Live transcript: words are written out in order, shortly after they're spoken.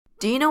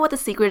Do you know what the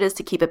secret is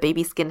to keep a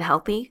baby's skin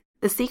healthy?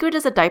 The secret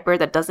is a diaper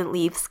that doesn't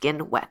leave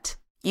skin wet.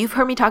 You've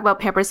heard me talk about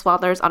Pampers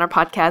Swaddlers on our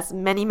podcast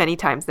many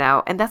times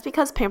now, and that's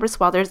because Pampers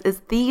Swaddlers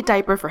is the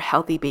diaper for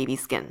healthy baby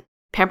skin.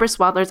 Pampers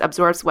Swaddlers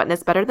absorbs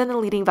wetness better than the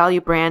leading value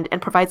brand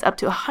and provides up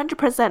to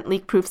 100%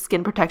 leak-proof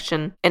skin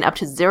protection and up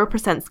to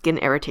 0% skin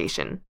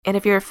irritation. And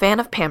if you're a fan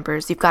of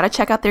Pampers, you've got to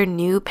check out their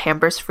new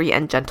Pampers Free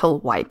and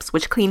Gentle wipes,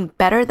 which clean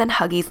better than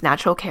Huggies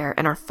Natural Care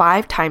and are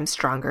 5 times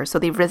stronger, so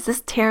they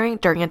resist tearing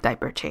during a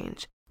diaper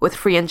change. With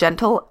Free and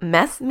Gentle,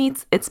 mess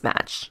meets its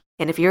match.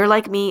 And if you're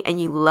like me and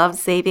you love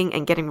saving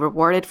and getting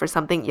rewarded for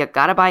something you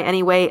gotta buy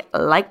anyway,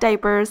 like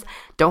diapers,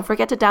 don't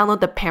forget to download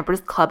the Pampers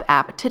Club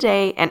app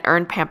today and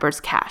earn Pampers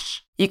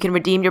Cash. You can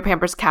redeem your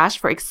Pampers Cash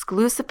for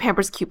exclusive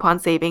Pampers coupon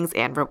savings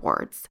and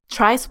rewards.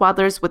 Try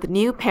Swaddlers with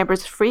new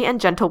Pampers Free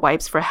and Gentle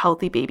wipes for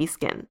healthy baby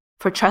skin.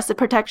 For trusted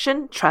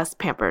protection, trust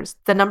Pampers,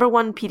 the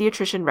 #1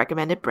 pediatrician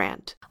recommended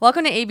brand.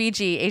 Welcome to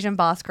ABG, Asian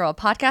Boss Girl,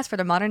 podcast for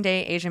the modern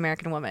day Asian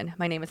American woman.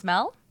 My name is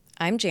Mel.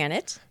 I'm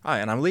Janet. Hi,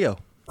 and I'm Leo.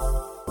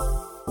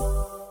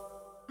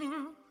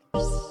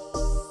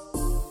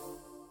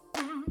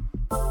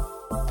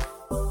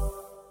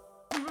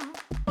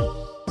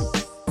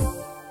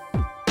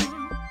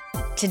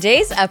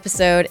 Today's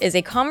episode is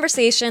a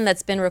conversation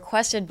that's been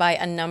requested by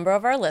a number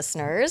of our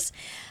listeners,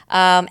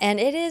 and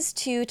it is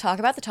to talk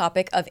about the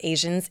topic of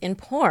Asians in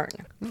porn.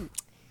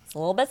 It's a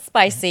little bit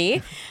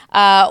spicy.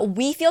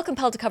 We feel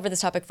compelled to cover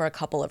this topic for a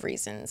couple of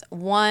reasons.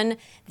 One,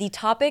 the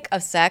topic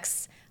of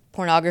sex,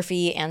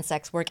 pornography, and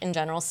sex work in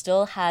general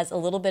still has a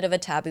little bit of a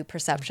taboo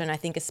perception, I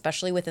think,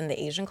 especially within the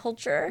Asian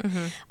culture.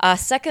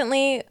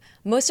 Secondly,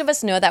 most of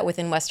us know that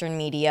within Western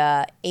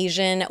media,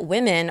 Asian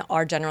women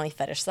are generally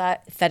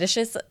fetishized.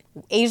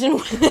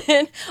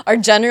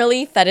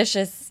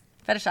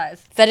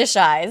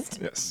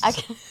 Yes.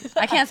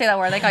 I can't say that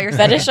word. I got your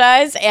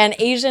Fetishized, and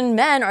Asian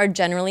men are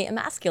generally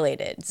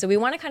emasculated. So we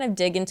want to kind of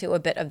dig into a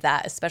bit of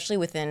that, especially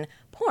within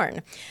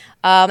porn.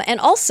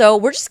 And also,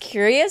 we're just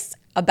curious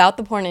about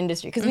the porn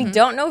industry because we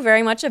don't know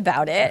very much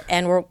about it,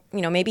 and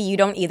maybe you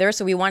don't either.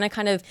 So we want to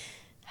kind of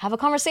have a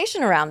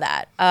conversation around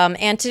that.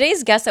 And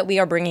today's guest that we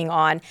are bringing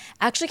on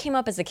actually came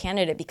up as a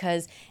candidate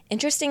because,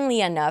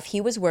 interestingly enough,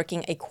 he was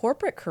working a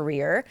corporate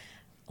career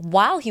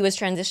while he was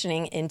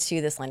transitioning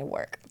into this line of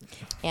work.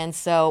 And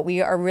so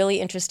we are really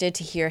interested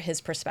to hear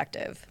his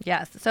perspective.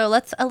 Yes. So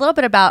let's a little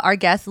bit about our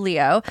guest,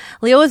 Leo.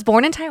 Leo was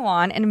born in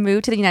Taiwan and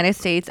moved to the United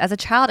States as a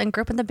child and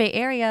grew up in the Bay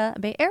Area,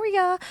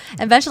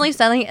 eventually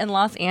settling in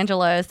Los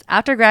Angeles.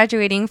 After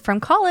graduating from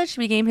college,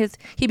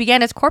 he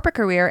began his corporate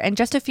career and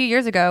just a few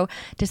years ago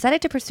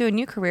decided to pursue a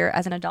new career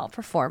as an adult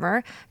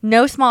performer.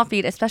 No small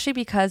feat, especially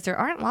because there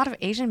aren't a lot of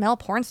Asian male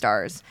porn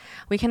stars.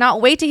 We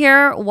cannot wait to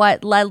hear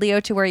what led Leo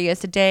to where he is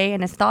today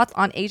and his thoughts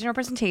on Asian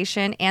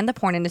representation and the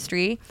porn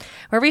industry.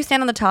 Wherever you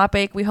stand on the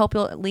topic, we hope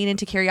you'll lean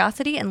into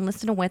curiosity and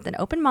listen with an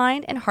open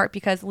mind and heart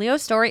because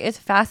Leo's story is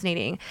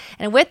fascinating.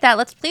 And with that,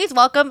 let's please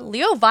welcome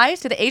Leo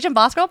Weiss to the Asian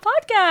Boss Girl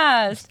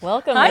podcast.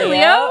 Welcome, Hi,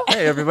 Leo.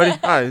 Hey, everybody.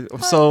 Hi.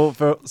 I'm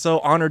so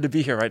honored to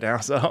be here right now.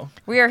 So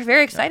We are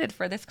very excited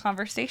for this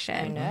conversation.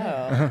 I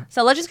know.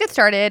 So let's just get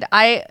started.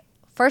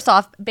 First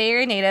off, Bay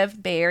Area native.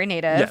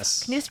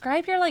 Yes. Can you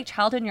describe your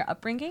childhood and your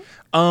upbringing?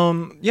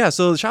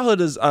 So the childhood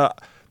is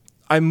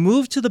I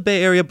moved to the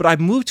Bay Area, but I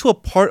moved to a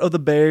part of the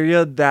Bay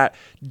Area that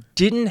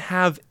didn't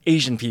have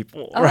Asian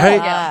people,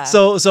 right? Yeah.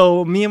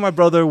 So me and my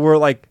brother were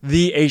like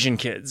the Asian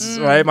kids,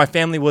 right? My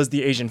family was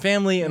the Asian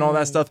family and all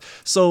that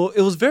stuff. So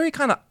it was very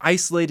kind of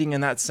isolating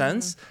in that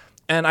sense.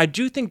 And I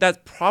do think that's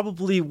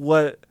probably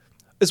what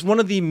is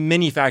one of the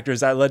many factors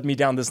that led me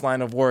down this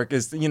line of work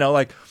is,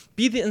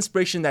 be the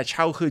inspiration that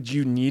childhood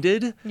you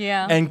needed.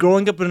 Yeah. And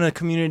growing up in a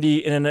community,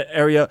 in an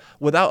area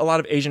without a lot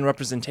of Asian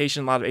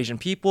representation, a lot of Asian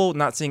people,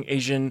 not seeing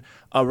Asian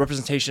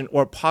representation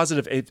or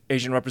positive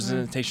Asian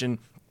representation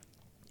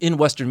in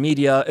Western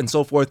media and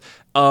so forth,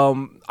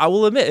 I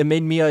will admit it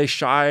made me a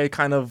shy,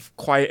 kind of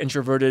quiet,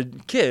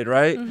 introverted kid,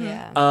 right?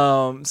 Yeah.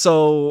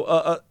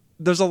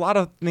 There's a lot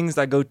of things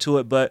that go to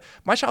it, but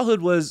my childhood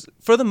was,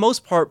 for the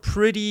most part,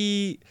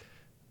 pretty...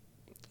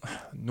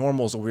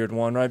 Normal is a weird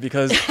one, right?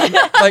 Because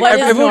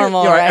everyone,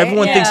 normal, right?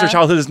 Everyone thinks their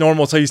childhood is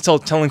normal, so you're still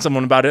telling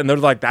someone about it, and they're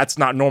like, "That's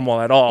not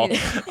normal at all."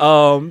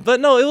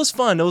 But no, it was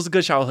fun. It was a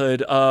good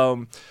childhood.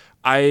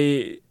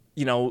 I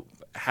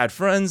had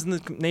friends in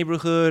the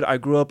neighborhood. I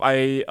grew up.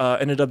 I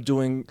ended up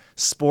doing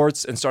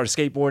sports and started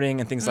skateboarding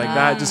and things like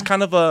that. Just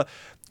kind of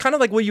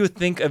like what you would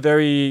think a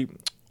very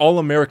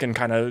all-American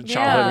kind of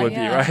childhood would be,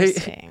 right?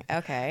 Interesting.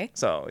 Okay.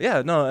 So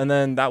and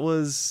then that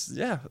was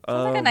Sounds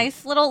like a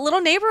nice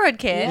little neighborhood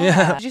kid.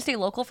 Yeah. Did you stay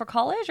local for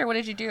college, or what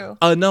did you do?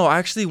 No, I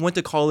actually went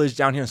to college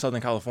down here in Southern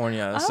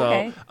California.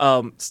 Okay.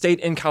 So stayed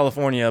in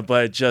California,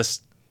 but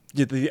just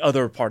the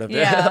other part of it.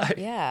 Yeah.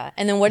 Yeah.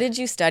 And then what did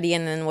you study,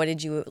 and then what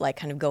did you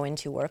kind of go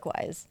into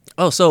work-wise?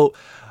 So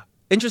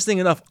interesting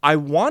enough, I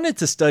wanted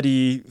to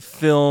study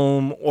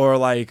film or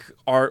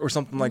art or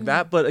something like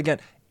that, but again,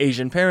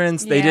 Asian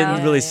parents, they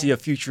didn't really see a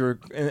future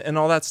in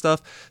all that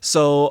stuff.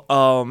 So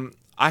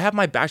I have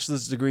my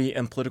bachelor's degree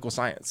in political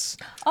science.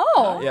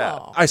 Oh. Yeah.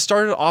 I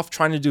started off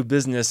trying to do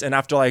business, and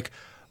after like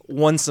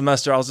one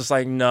semester, I was just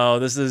like, no,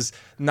 this is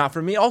not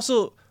for me.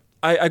 Also,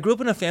 I grew up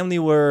in a family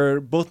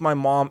where both my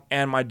mom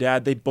and my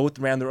dad, they both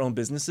ran their own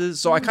businesses.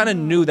 So I kind of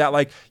knew that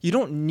like you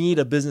don't need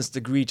a business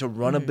degree to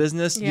run a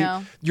business.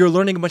 Yeah. You're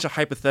learning a bunch of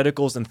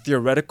hypotheticals and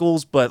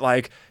theoreticals, but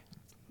like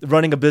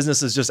running a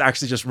business is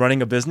actually just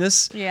running a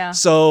business. Yeah.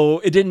 So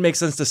it didn't make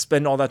sense to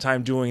spend all that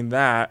time doing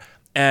that.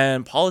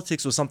 And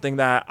politics was something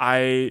that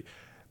I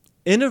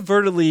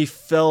inadvertently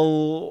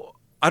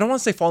I don't want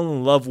to say fall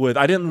in love with.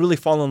 I didn't really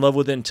fall in love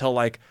with it until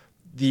like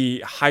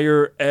the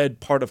higher ed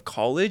part of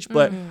college,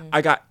 but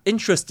I got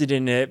interested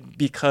in it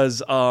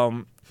because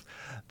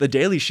the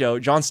Daily Show,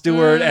 Jon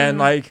Stewart, and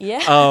like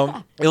it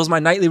was my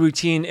nightly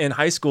routine in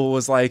high school.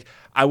 Was like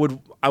I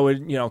would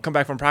come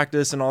back from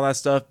practice and all that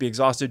stuff, be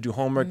exhausted, do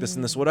homework, this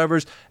and this,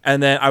 whatever's,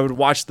 and then I would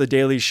watch the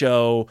Daily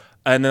Show,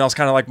 and then that was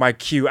kind of like my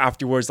cue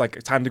afterwards,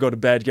 like time to go to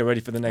bed, get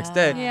ready for the next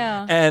day.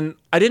 Yeah. And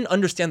I didn't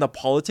understand the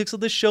politics of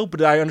the show,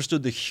 but I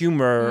understood the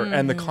humor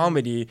and the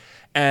comedy.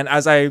 And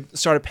as I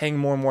started paying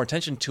more and more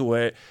attention to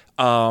it,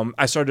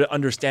 I started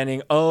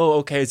understanding, oh,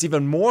 okay, it's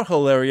even more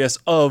hilarious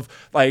of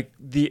like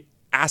the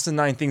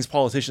asinine things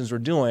politicians were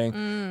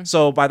doing.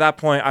 So by that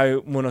point,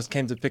 when it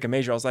came to pick a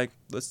major, I was like,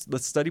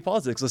 let's study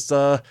politics.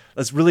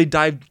 Let's really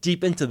dive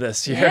deep into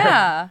this here.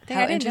 Yeah. I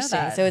How didn't know interesting.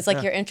 that. So it's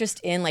like your interest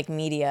in like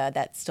media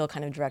that still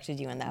kind of directed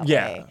you in that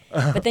Yeah. way.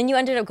 But then you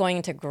ended up going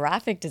into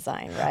graphic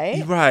design,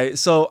 right? Right.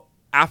 So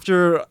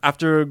after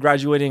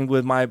graduating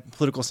with my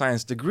political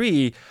science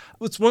degree,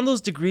 it's one of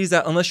those degrees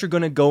that unless you're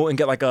going to go and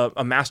get like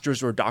a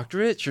master's or a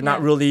doctorate, you're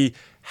not really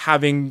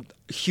having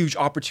huge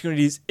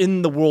opportunities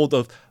in the world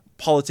of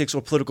politics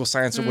or political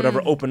science or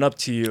whatever open up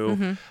to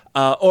you.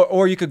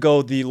 Or you could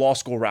go the law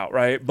school route,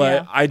 right?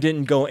 But I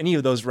didn't go any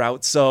of those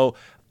routes. So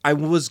I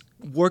was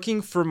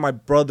working for my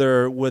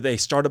brother with a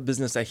startup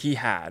business that he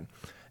had.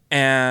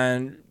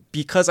 And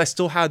because I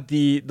still had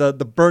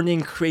the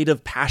burning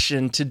creative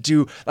passion to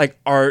do like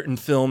art and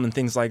film and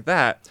things like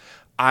that,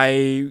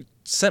 I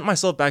sent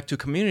myself back to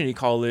community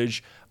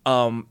college.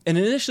 And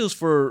initially it was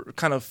for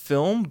kind of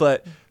film,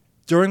 but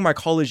during my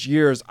college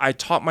years, I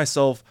taught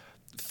myself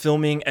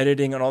filming,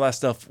 editing, and all that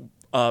stuff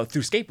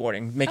through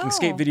skateboarding, making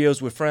skate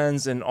videos with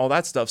friends and all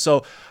that stuff.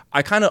 So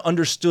I kind of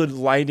understood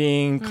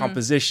lighting,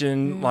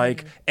 composition,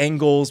 like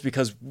angles,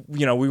 because,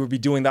 we would be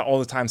doing that all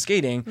the time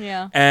skating.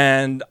 Yeah.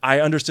 And I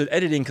understood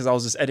editing because I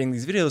was just editing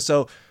these videos.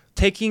 So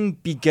taking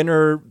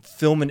beginner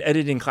film and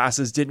editing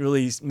classes didn't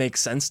really make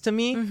sense to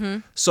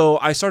me. So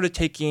I started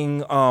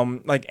taking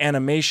like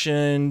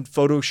animation,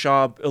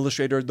 Photoshop,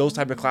 Illustrator, those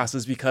type of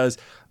classes because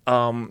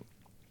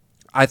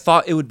I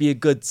thought it would be a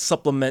good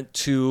supplement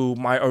to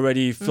my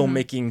already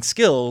filmmaking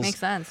skills. Makes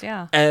sense,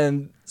 yeah.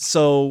 And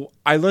so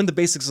I learned the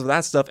basics of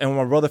that stuff. And when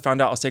my brother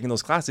found out I was taking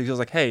those classes, he was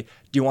like, hey,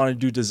 do you want to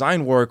do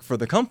design work for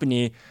the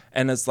company?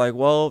 And it's like,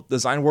 well,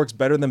 design work's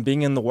better than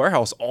being in the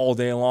warehouse all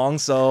day long.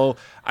 So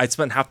I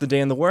spent half the day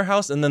in the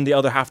warehouse and then the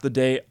other half the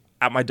day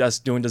at my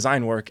desk doing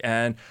design work.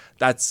 And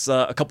that's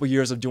a couple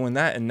years of doing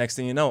that. And next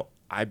thing you know,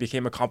 I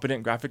became a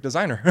competent graphic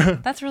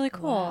designer. That's really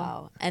cool.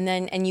 Wow.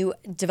 And you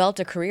developed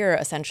a career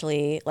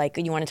essentially, like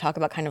you want to talk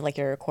about kind of like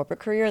your corporate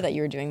career that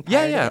you were doing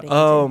prior to getting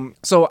into?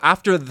 So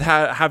after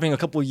that, having a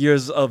couple of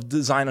years of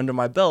design under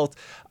my belt,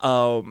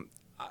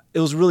 it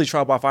was really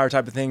trial by fire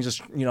type of thing. Just,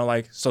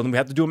 so then we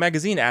had to do a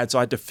magazine ad. So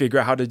I had to figure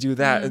out how to do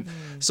that. And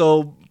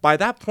so by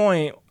that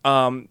point,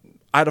 I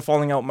had a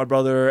falling out with my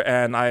brother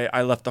and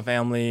I left the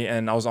family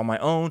and I was on my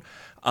own.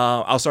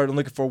 I started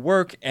looking for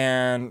work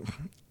and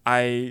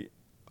I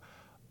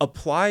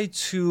applied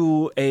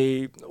to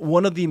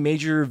one of the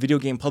major video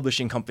game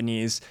publishing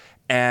companies,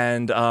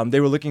 and they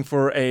were looking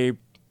for a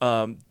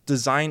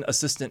design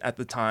assistant at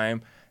the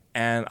time,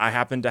 and I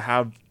happened to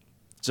have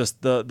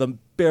just the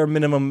bare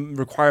minimum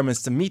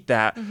requirements to meet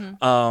that.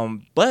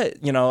 But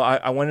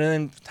I went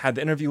in, had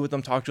the interview with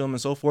them, talked to them,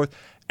 and so forth.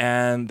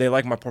 And they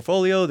liked my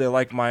portfolio, they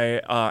liked my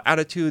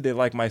attitude, they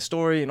liked my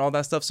story and all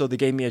that stuff. So they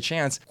gave me a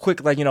chance.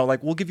 Quick,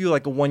 we'll give you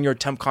like a 1-year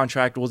temp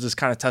contract. We'll just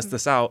kind of test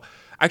this out.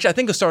 Actually, I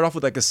think it started off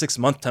with like a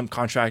 6-month temp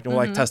contract and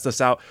we'll like test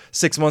this out.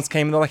 6 months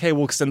came and they're like, hey,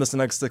 we'll extend this the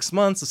next 6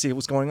 months to see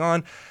what's going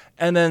on.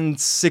 And then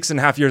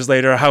 6.5 years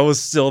later, I was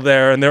still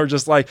there and they were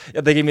just like,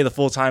 they gave me the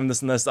full time,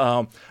 this and this.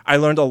 I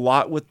learned a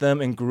lot with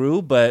them and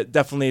grew, but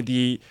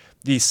definitely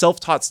the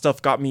self-taught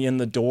stuff got me in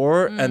the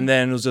door. And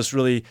then it was just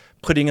really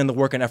putting in the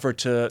work and effort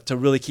to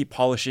really keep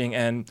polishing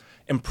and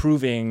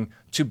improving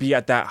to be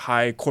at that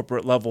high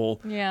corporate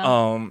level.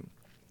 Yeah.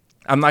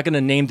 I'm not going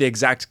to name the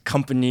exact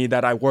company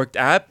that I worked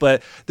at,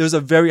 but there's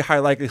a very high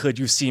likelihood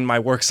you've seen my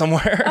work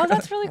somewhere. Oh,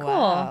 that's really cool.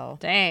 Wow.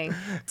 Dang.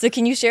 So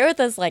can you share with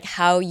us like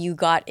how you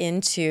got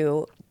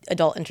into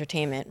adult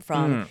entertainment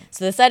from,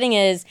 so the setting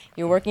is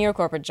you're working your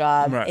corporate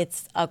job. Right.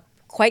 It's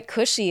quite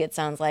cushy, it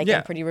sounds like, Yeah.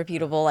 and pretty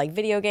reputable like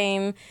video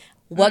game.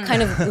 What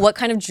kind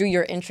of drew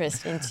your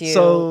interest into?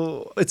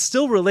 So it's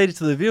still related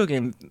to the video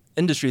game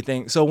industry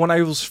thing. So when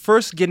I was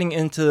first getting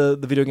into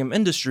the video game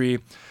industry,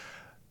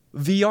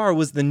 VR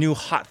was the new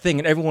hot thing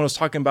and everyone was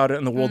talking about it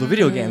in the world of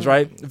video games,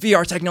 right?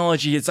 VR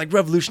technology, it's like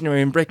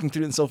revolutionary and breaking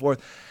through and so forth.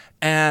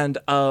 And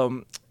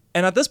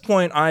at this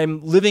point,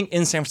 I'm living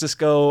in San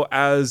Francisco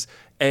as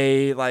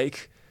a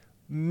like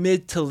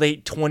mid to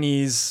late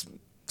 20s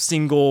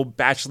single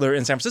bachelor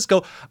in San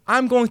Francisco.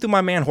 I'm going through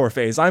my man whore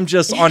phase. I'm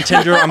just on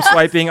Tinder. I'm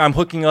swiping. I'm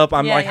hooking up.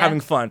 I'm having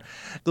fun.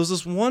 There was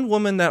this one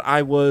woman that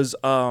I was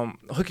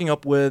hooking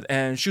up with,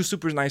 and she was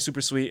super nice,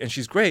 super sweet, and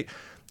she's great.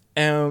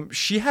 And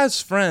she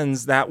has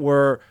friends that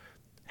were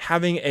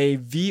having a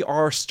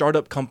VR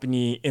startup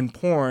company in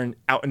porn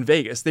out in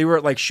Vegas. They were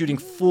like shooting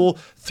full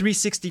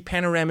 360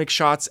 panoramic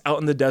shots out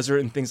in the desert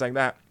and things like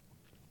that.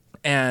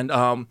 And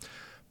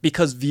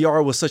because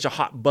VR was such a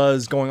hot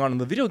buzz going on in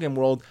the video game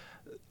world,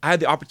 I had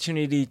the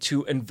opportunity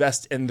to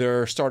invest in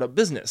their startup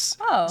business.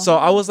 Oh. So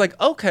I was like,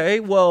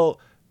 okay, well,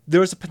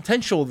 there's a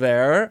potential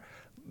there.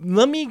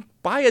 Let me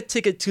buy a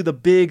ticket to the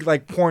big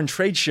like porn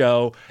trade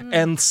show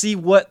and see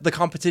what the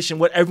competition,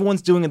 what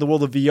everyone's doing in the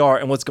world of VR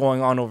and what's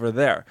going on over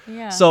there.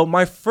 Yeah. So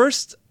my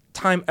first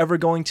time ever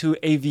going to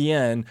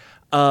AVN,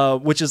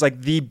 which is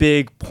like the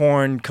big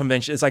porn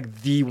convention, it's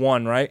like the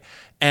one, right?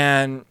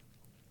 And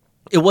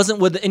it wasn't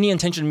with any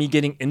intention of me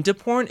getting into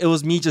porn. It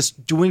was me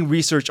just doing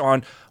research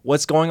on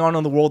what's going on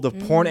in the world of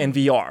porn and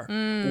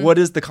VR. What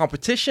is the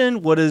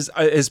competition? What is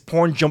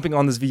porn jumping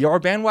on this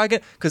VR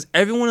bandwagon? Because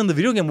everyone in the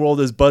video game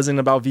world is buzzing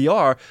about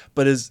VR,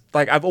 but is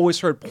like I've always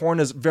heard porn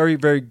is very,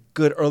 very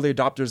good early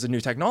adopters of new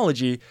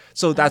technology.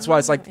 So that's why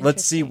it's like,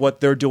 let's see what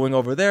they're doing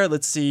over there.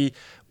 Let's see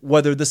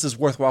whether this is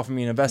worthwhile for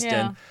me to invest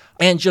in.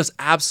 And just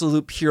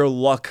absolute pure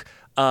luck.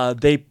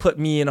 They put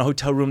me in a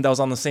hotel room that was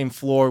on the same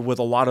floor with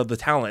a lot of the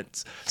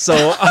talents.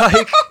 So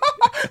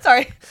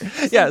Sorry.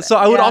 Yeah, so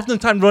I would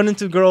oftentimes run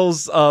into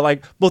girls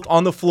like both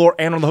on the floor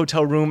and on the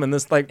hotel room and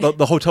this like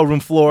the hotel room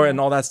floor and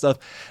all that stuff.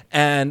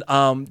 And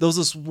there was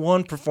this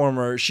one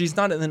performer. She's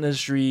not in the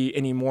industry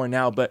anymore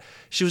now, but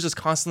she was just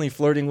constantly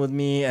flirting with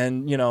me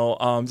and, you know,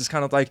 just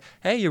kind of like,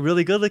 hey, you're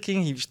really good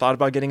looking. You thought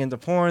about getting into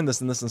porn,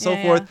 this and so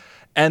forth.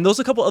 And there was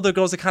a couple other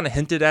girls that kind of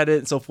hinted at it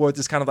and so forth.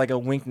 Just kind of like a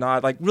wink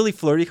nod, like really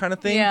flirty kind of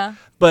thing. Yeah.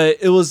 But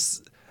it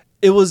was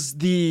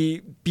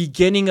the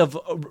beginning of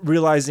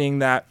realizing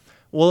that,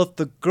 well, if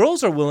the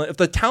girls are willing, if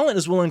the talent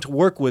is willing to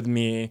work with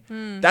me,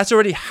 that's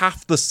already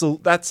half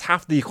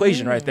the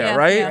equation right there,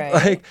 right? Yeah.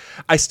 Like,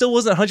 I still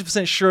wasn't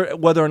 100% sure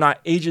whether or not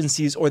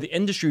agencies or the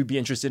industry would be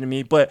interested in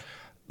me, but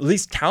at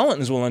least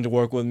talent is willing to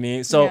work with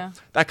me. So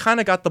that kind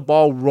of got the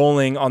ball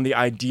rolling on the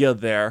idea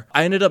there.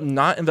 I ended up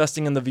not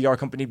investing in the VR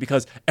company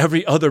because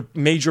every other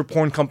major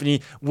porn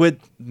company with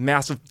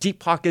massive deep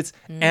pockets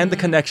and the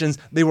connections,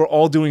 they were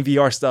all doing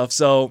VR stuff.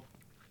 So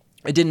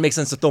it didn't make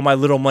sense to throw my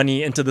little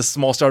money into this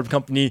small startup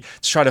company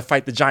to try to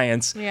fight the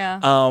giants.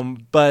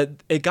 But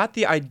it got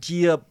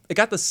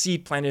the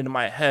seed planted in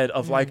my head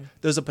of like,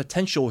 there's a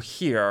potential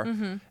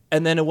here.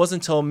 And then it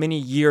wasn't until many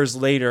years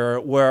later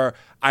where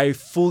I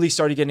fully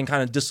started getting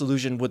kind of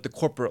disillusioned with the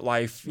corporate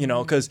life, you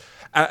know, because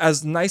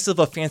as nice of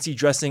a fancy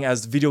dressing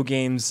as video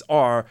games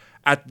are,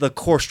 at the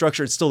core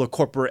structure, it's still a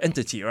corporate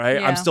entity,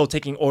 right? I'm still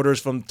taking orders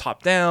from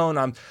top down.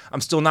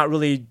 I'm still not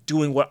really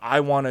doing what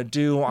I want to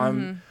do.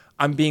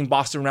 I'm being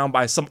bossed around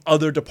by some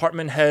other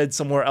department head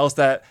somewhere else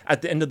that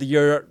at the end of the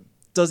year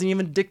doesn't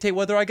even dictate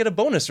whether I get a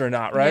bonus or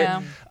not,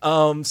 right?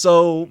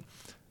 So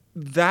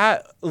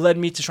that led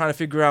me to trying to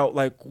figure out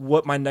like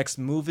what my next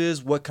move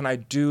is. What can I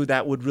do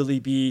that would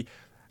really be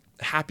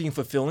happy and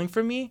fulfilling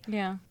for me?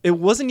 It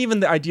wasn't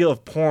even the idea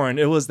of porn.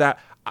 It was that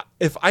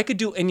if I could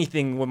do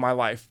anything with my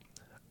life,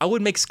 I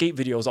would make skate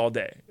videos all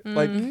day.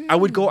 Like I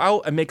would go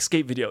out and make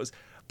skate videos.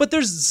 But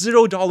there's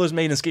 $0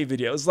 made in skate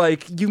videos.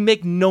 Like, you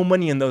make no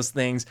money in those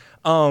things.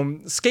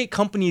 Skate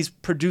companies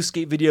produce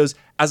skate videos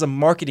as a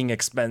marketing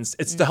expense.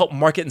 It's to help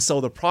market and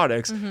sell the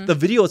products. The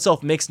video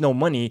itself makes no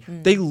money.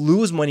 They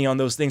lose money on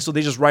those things, so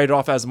they just write it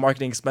off as a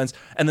marketing expense,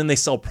 and then they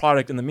sell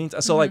product in the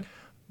meantime. So, like,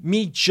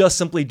 me just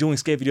simply doing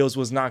skate videos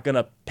was not going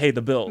to pay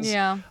the bills.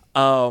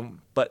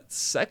 But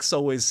sex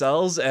always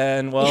sells,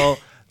 and, well,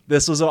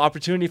 this was an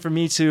opportunity for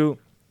me to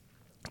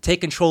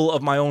take control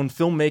of my own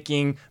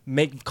filmmaking,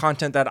 make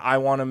content that I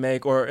want to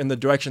make or in the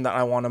direction that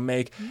I want to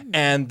make.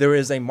 And there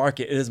is a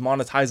market. It is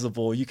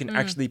monetizable. You can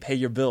actually pay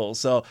your bills.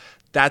 So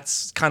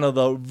that's kind of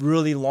the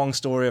really long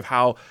story of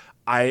how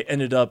I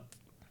ended up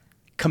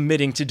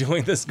committing to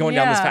doing this, going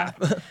down this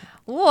path.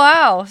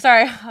 Wow.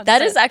 Sorry.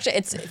 That is actually,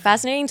 it's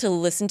fascinating to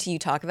listen to you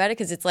talk about it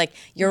because it's like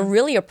you're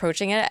really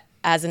approaching it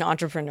as an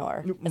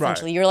entrepreneur.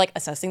 Essentially, you're like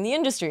assessing the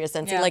industry,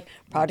 essentially like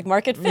product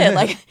market fit.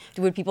 Like,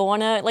 would people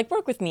want to like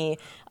work with me?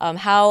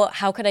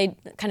 How could I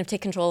kind of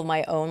take control of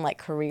my own like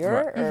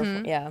career?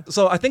 Or,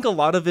 So I think a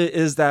lot of it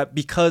is that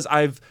because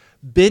I've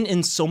been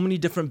in so many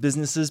different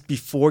businesses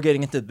before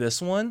getting into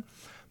this one,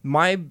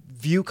 my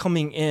view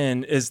coming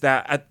in is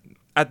that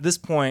at this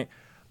point,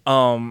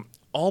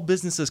 all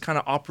businesses kind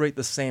of operate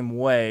the same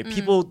way.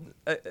 People,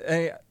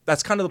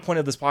 that's kind of the point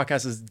of this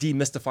podcast, is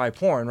demystify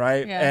porn,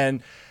 right?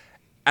 And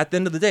at the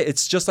end of the day,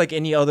 it's just like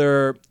any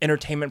other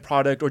entertainment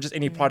product or just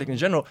any product in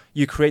general.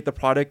 You create the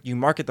product, you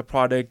market the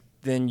product,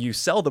 then you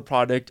sell the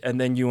product, and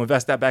then you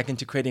invest that back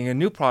into creating a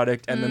new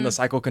product, and then the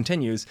cycle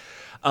continues.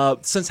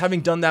 Since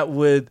having done that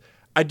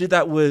I did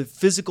that with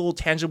physical,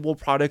 tangible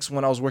products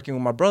when I was working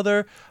with my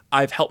brother.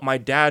 I've helped my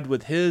dad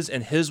with his,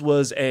 and his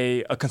was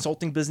a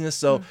consulting business.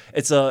 So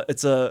it's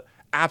a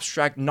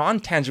abstract,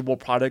 non-tangible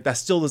product that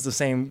still is the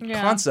same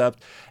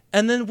concept.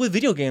 And then with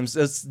video games,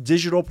 it's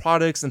digital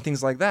products and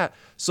things like that.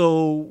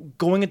 So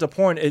going into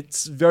porn,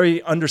 it's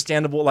very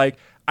understandable. Like,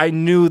 I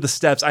knew the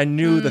steps, I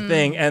knew the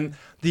thing, and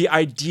the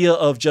idea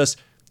of just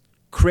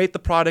create the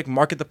product,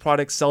 market the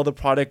product, sell the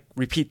product,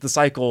 repeat the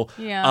cycle.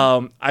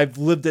 I've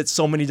lived it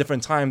so many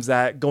different times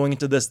that going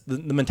into this,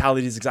 the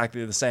mentality is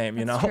exactly the same,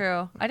 you know?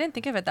 True. I didn't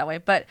think of it that way.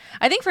 But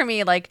I think for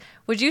me, like,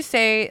 would you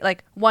say,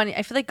 like, one,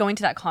 I feel like going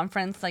to that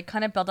conference, like,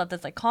 kind of built up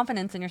this, like,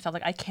 confidence in yourself.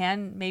 Like, I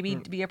can maybe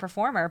be a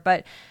performer.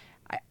 But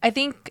I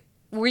think,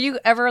 were you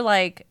ever,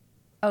 like,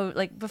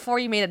 before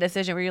you made a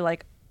decision, were you,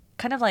 like,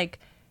 kind of, like,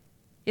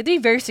 you have to be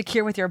very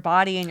secure with your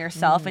body and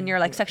yourself and your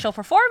like sexual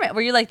performance.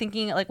 Were you like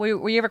thinking like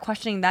were you ever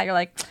questioning that? You're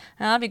like,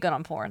 I'll be good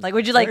on porn. Like,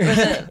 would you like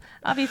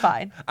I'll be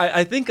fine.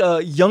 I think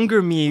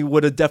younger me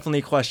would have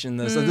definitely questioned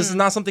this. So this is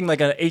not something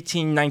like an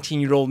 18,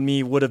 19-year-old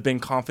me would have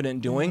been confident in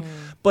doing.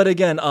 But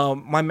again,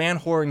 my man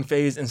whoring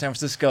phase in San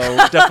Francisco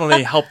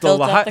definitely helped a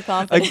lot. Up the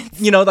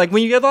confidence. Like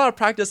when you get a lot of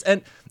practice,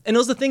 and it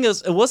was the thing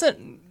is, it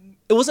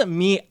wasn't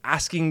me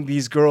asking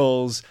these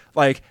girls,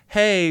 like,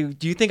 hey,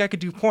 do you think I could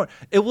do porn?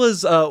 It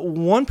was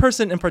one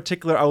person in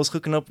particular I was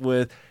hooking up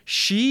with.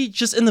 She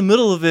just in the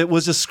middle of it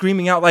was just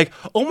screaming out like,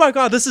 oh my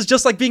God, this is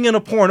just like being in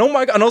a porn. Oh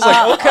my God. And I was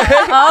like, okay.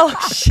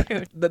 Oh,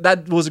 shoot.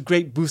 That was a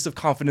great boost of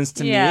confidence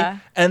to me.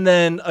 And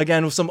then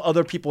again, with some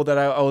other people that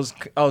I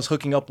was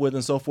hooking up with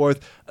and so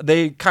forth,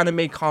 they kind of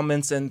made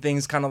comments and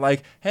things kind of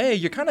like, hey,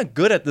 you're kind of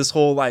good at this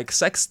whole like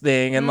sex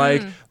thing. And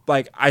like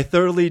I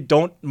thoroughly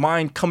don't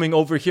mind coming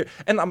over here.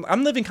 And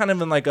I'm living kind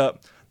of in like a,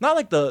 not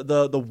like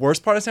the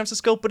worst part of San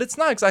Francisco, but it's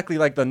not exactly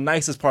like the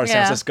nicest part of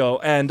San Francisco.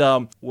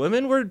 And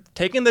women were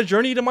taking the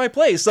journey to my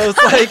place. So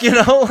it's like,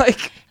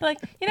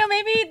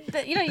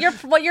 maybe,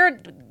 what you're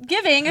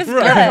giving is your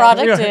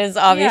product is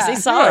obviously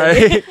solid.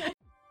 Right.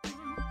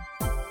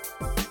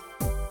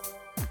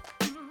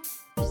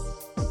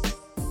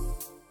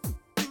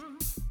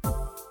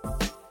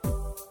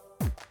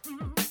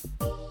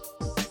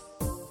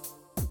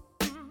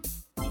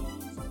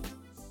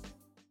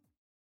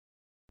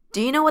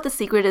 Do you know what the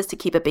secret is to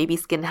keep a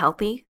baby's skin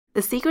healthy?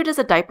 The secret is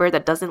a diaper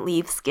that doesn't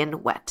leave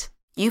skin wet.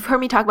 You've heard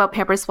me talk about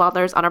Pampers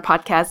Swaddlers on our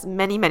podcast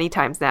many, many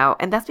times now,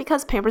 and that's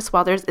because Pampers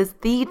Swaddlers is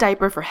the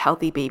diaper for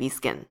healthy baby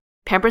skin.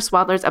 Pampers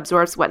Swaddlers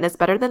absorbs wetness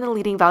better than the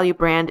leading value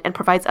brand and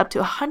provides up to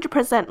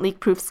 100%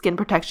 leak-proof skin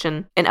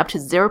protection and up to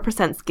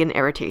 0% skin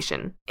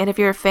irritation. And if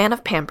you're a fan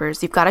of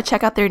Pampers, you've got to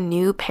check out their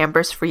new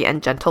Pampers Free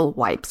and Gentle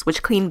wipes,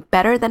 which clean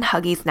better than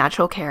Huggies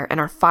Natural Care and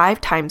are 5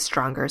 times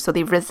stronger, so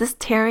they resist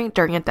tearing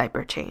during a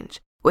diaper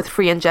change. With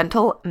Free and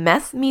Gentle,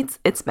 mess meets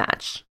its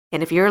match.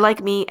 And if you're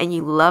like me and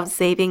you love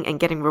saving and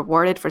getting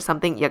rewarded for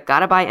something you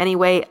gotta buy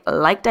anyway,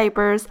 like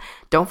diapers,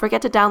 don't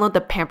forget to download the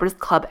Pampers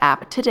Club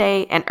app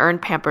today and earn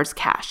Pampers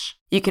Cash.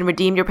 You can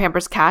redeem your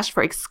Pampers Cash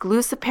for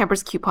exclusive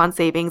Pampers coupon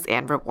savings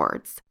and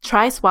rewards.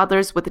 Try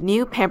Swaddlers with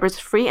new Pampers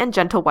Free and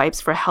Gentle wipes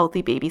for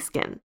healthy baby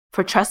skin.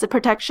 For trusted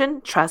protection,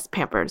 trust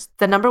Pampers,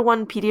 the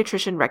 #1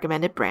 pediatrician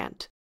recommended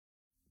brand.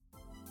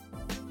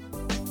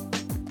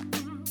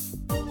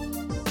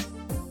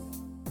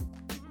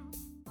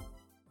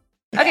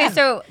 Okay,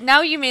 so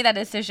now you made that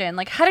decision.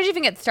 Like, how did you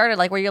even get started?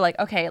 Like, were you like,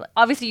 okay,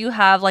 obviously you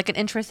have like an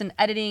interest in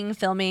editing,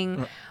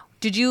 filming.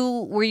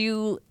 Were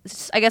you,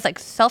 I guess, like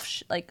self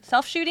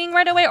shooting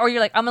right away, or you're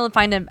like, I'm gonna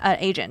find an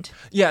agent?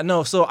 Yeah,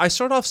 no. So I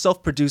started off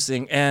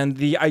self-producing, and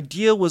the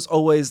idea was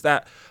always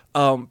that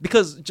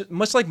because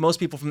much like most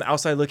people from the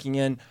outside looking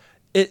in,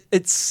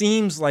 it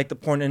seems like the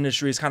porn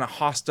industry is kind of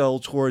hostile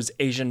towards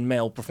Asian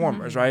male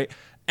performers, right?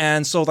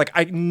 And so like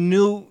I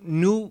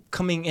knew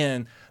coming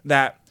in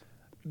that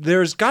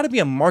there's got to be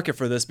a market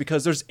for this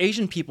because there's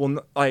Asian people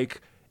like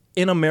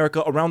in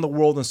America, around the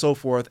world, and so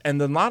forth, and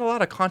there's not a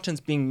lot of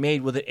content's being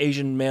made with an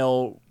Asian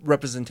male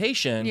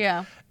representation.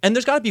 Yeah. And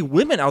there's got to be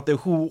women out there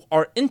who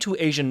are into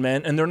Asian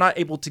men, and they're not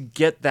able to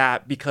get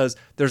that because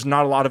there's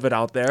not a lot of it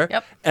out there.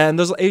 Yep. And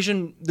there's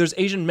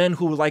Asian men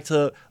who would like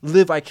to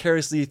live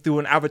vicariously through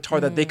an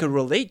avatar that they could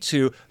relate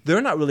to.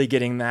 They're not really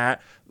getting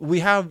that. We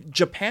have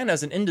Japan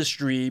as an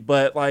industry,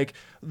 but like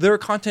their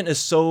content is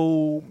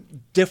so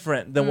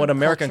different than what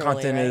American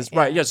content is. Yeah.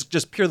 Right. Yes,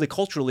 just purely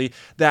culturally,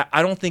 that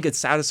I don't think it's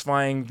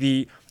satisfying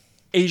the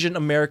Asian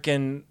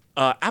American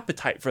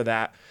appetite for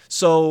that.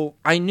 So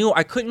I knew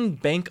I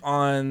couldn't bank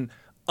on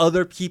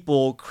other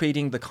people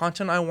creating the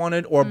content I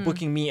wanted or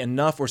booking me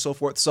enough or so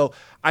forth. So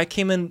I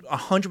came in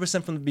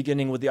 100% from the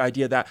beginning with the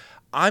idea that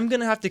I'm going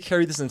to have to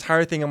carry this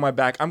entire thing on my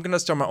back. I'm going to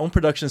start my own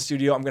production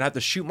studio. I'm going to have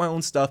to shoot my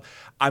own stuff.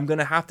 I'm going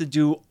to have to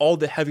do all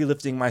the heavy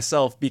lifting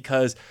myself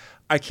because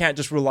I can't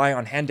just rely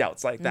on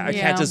handouts like that. I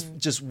can't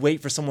just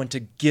wait for someone to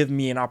give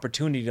me an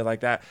opportunity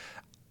like that.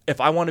 If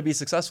I want to be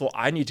successful,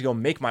 I need to go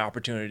make my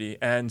opportunity.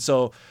 And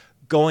so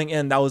going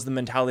in, that was the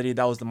mentality,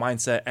 that was the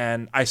mindset.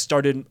 And I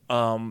started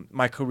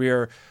my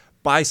career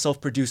by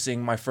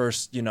self-producing my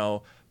first,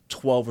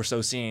 12 or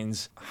so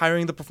scenes,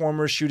 hiring the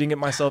performers, shooting it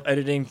myself,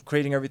 editing,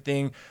 creating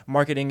everything,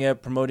 marketing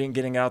it, promoting,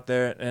 getting it out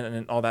there,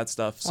 and all that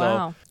stuff.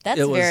 Wow. So That's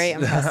very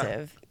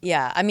impressive.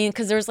 Yeah. I mean,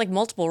 because there's like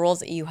multiple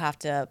roles that you have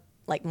to,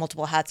 like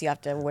multiple hats you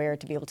have to wear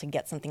to be able to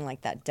get something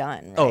like that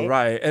done. Right? Oh,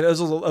 right. And it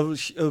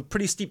was a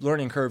pretty steep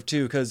learning curve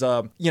too, because,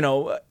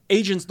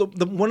 agents,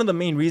 one of the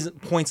main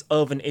points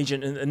of an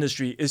agent in the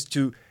industry is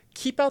to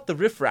keep out the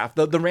riffraff,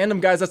 the random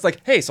guys that's like,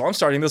 hey, so I'm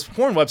starting this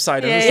porn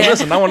website and this,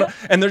 and I want to,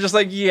 and they're just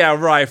like, yeah,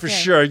 right, for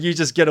sure. You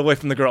just get away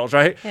from the girls,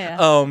 right?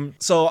 Yeah.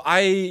 So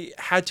I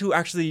had to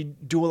actually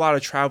do a lot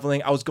of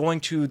traveling. I was going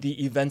to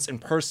the events in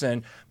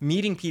person,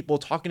 meeting people,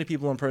 talking to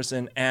people in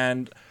person,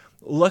 and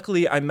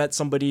luckily I met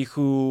somebody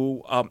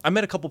who, I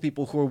met a couple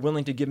people who were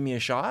willing to give me a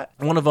shot.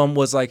 One of them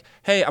was like,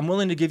 hey, I'm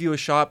willing to give you a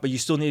shot, but you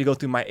still need to go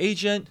through my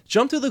agent,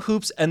 jump through the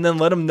hoops, and then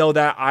let them know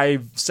that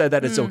I've said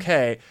that it's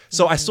okay.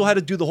 So I still had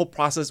to do the whole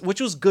process,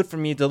 which was good for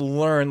me to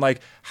learn,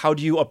 like, how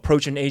do you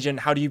approach an agent?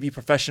 How do you be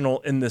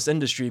professional in this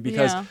industry?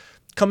 Because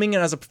coming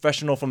in as a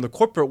professional from the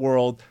corporate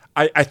world,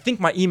 I think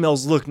my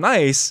emails look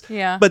nice,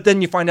 but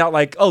then you find out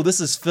like, oh,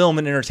 this is film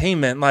and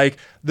entertainment. Like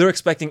they're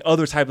expecting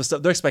other type of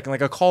stuff. They're expecting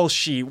like a call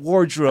sheet,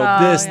 wardrobe,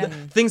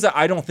 things that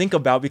I don't think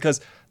about because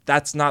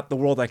that's not the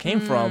world I came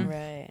from.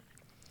 Right.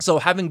 So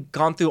having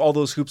gone through all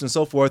those hoops and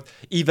so forth,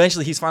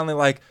 eventually he's finally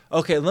like,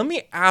 okay, let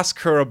me ask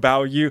her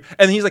about you.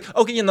 And he's like,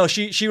 okay,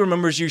 she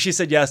remembers you. She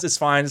said, yes, it's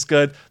fine. It's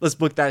good. Let's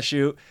book that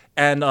shoot.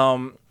 And,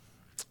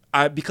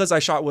 because I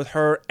shot with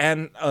her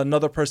and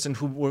another person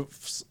who were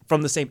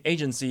from the same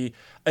agency,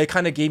 it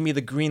kind of gave me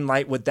the green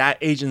light with that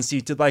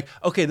agency to like,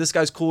 okay, this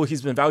guy's cool.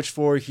 He's been vouched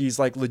for. He's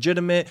like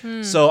legitimate.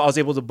 So I was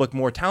able to book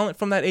more talent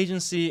from that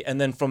agency.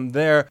 And then from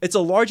there, it's a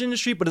large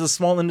industry, but it's a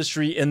small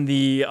industry in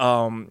the,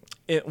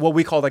 what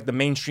we call like the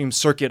mainstream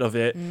circuit of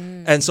it.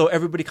 And so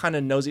everybody kind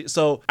of knows it.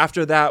 So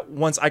after that,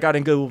 once I got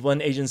in good with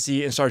one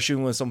agency and started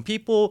shooting with some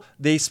people,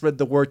 they spread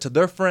the word to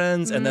their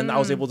friends. And then I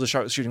was able to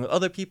start shooting with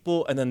other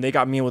people. And then they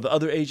got me in with the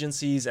other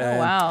agencies. And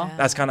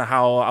that's kind of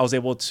how I was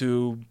able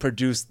to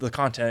produce the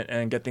content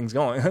and get things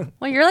going.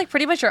 Well, you're like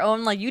pretty much your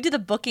own, like you do the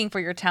booking for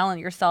your talent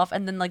yourself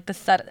and then like the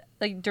set,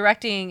 like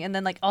directing and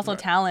then like also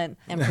talent.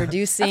 And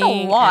producing. That's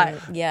a lot.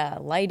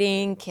 And,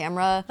 lighting,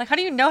 camera. Like how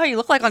do you know how you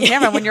look like on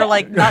camera when you're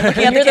like not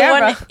looking at You're the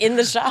camera? the one in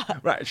the shot.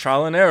 Right,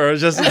 trial and error.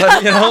 Just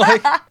like,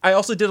 like I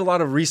also did a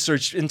lot of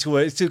research into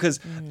it too because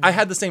I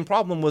had the same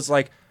problem. Was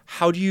like,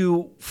 how do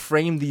you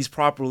frame these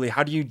properly?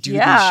 How do you do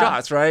these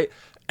shots, right?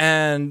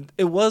 And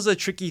it was a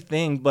tricky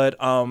thing, but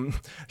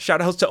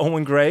shout outs to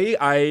Owen Gray.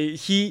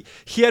 He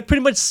had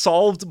pretty much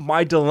solved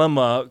my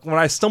dilemma when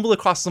I stumbled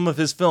across some of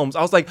his films.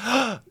 I was like,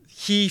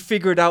 he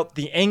figured out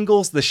the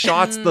angles, the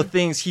shots, the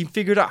things. He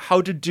figured out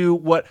how to do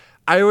what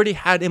I already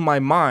had in my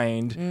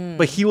mind,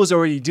 but he was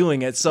already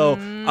doing it. So,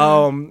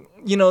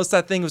 it's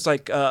that thing. It was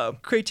like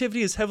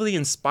creativity is heavily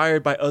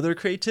inspired by other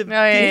creative people.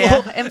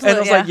 And I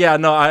was like,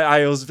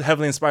 I was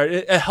heavily inspired.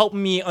 It helped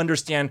me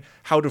understand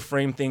how to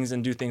frame things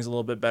and do things a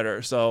little bit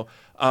better. So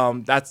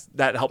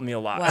that helped me a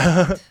lot.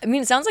 Wow. I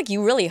mean, it sounds like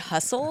you really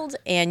hustled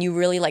and you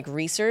really like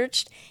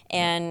researched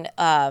and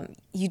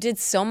you did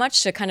so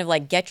much to kind of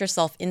like get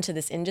yourself into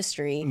this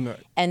industry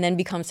and then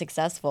become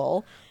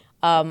successful.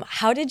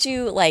 How did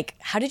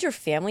your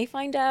family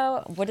find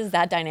out? What has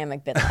that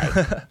dynamic been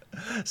like?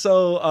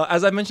 So,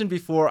 as I mentioned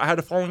before, I had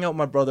a falling out with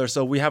my brother,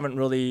 so we haven't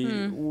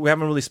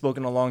really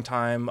spoken in a long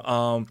time.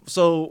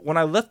 So when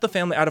I left the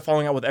family, I had a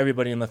falling out with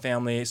everybody in the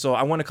family. So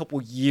I went a couple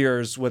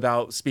years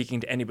without speaking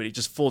to anybody,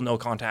 just full no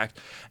contact.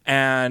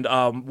 And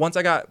once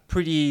I got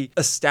pretty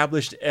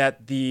established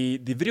at the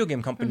video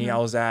game company I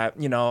was at,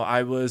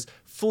 I was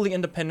fully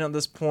independent at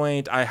this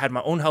point. I had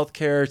my own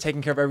healthcare,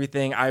 taking care of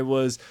everything. I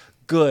was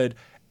good.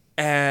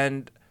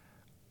 And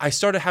I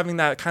started having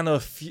that kind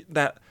of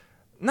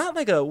not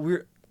like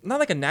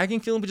a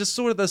nagging feeling, but just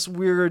sort of this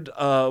weird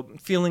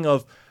feeling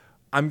of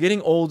I'm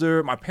getting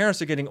older. My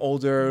parents are getting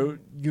older.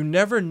 You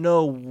never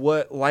know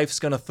what life's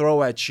going to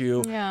throw at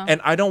you. Yeah. And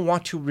I don't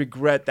want to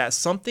regret that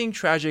something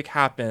tragic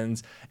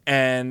happens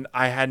and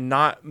I had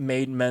not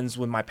made amends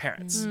with my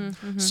parents.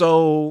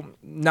 So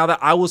now that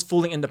I was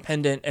fully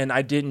independent and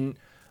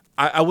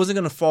I wasn't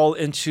going to fall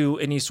into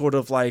any sort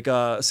of like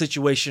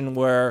situation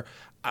where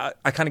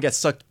I kind of get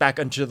sucked back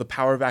into the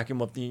power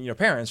vacuum of your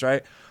parents,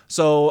 right?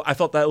 So I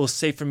felt that it was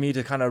safe for me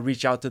to kind of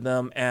reach out to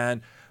them.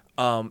 And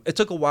it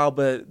took a while,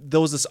 but there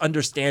was this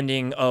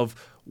understanding of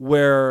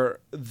where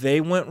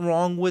they went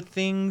wrong with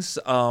things.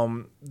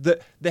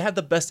 They had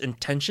the best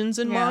intentions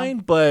in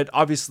mind, but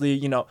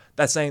obviously,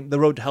 that's saying the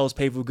road to hell is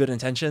paved with good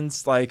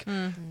intentions. Like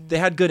they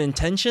had good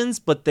intentions,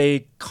 but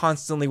they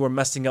constantly were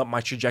messing up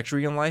my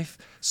trajectory in life.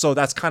 So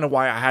that's kind of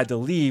why I had to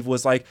leave,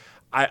 was like,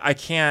 I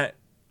can't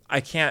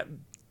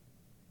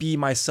be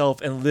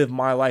myself and live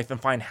my life and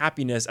find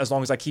happiness as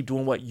long as I keep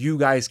doing what you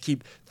guys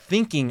keep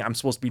thinking I'm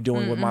supposed to be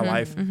doing with my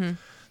life.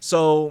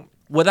 So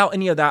without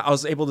any of that, I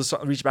was able to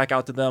reach back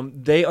out to them.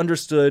 They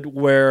understood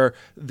where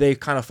they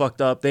kind of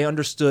fucked up. They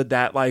understood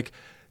that like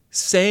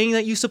saying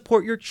that you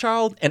support your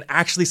child and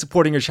actually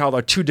supporting your child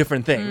are two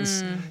different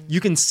things. You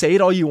can say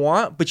it all you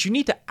want, but you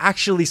need to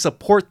actually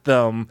support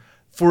them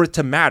for it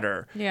to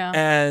matter. Yeah.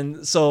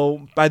 And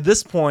so by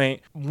this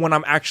point, when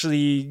I'm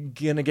actually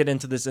gonna get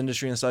into this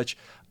industry and such,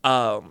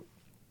 I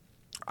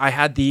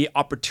had the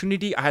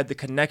opportunity, I had the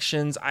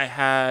connections, I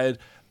had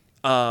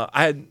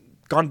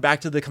gone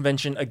back to the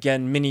convention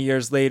again many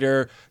years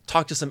later,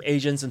 talked to some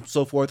agents and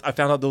so forth. I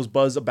found out those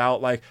buzz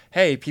about like,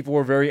 hey, people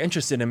were very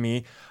interested in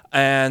me.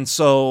 And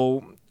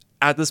so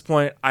at this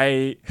point,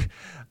 I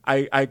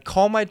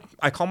call my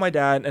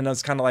dad and I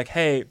was kind of like,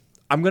 hey,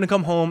 I'm going to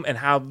come home and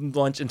have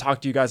lunch and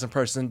talk to you guys in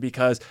person,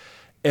 because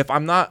if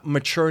I'm not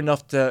mature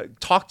enough to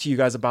talk to you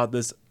guys about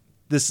this,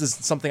 this is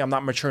something I'm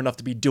not mature enough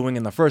to be doing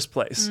in the first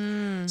place.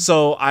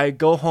 So I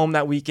go home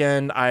that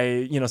weekend.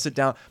 I, sit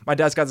down. My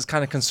dad's got this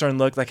kind of concerned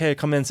look, like, hey,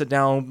 come in, sit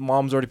down.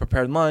 Mom's already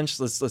prepared lunch.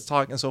 Let's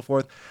talk and so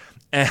forth.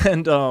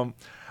 And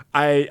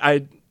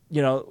I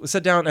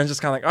sit down and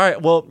just kind of like, all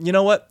right, well, you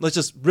know what? Let's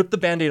just rip the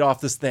Band-Aid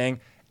off this thing.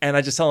 And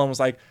I just tell him, I was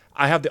like,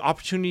 I have the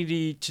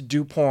opportunity to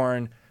do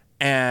porn,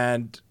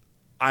 and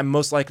I'm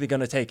most likely going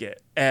to take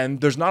it.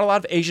 And there's not a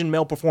lot of Asian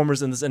male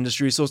performers in this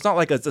industry, so it's not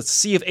like a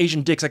sea of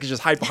Asian dicks I could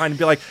just hide behind and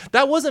be like,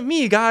 that wasn't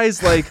me,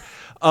 guys. Like,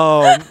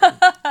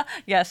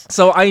 Yes.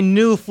 so I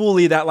knew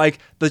fully that like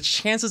the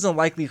chances and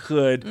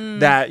likelihood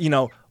that,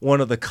 one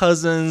of the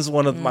cousins,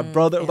 one of my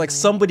brother, like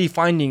somebody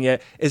finding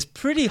it is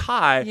pretty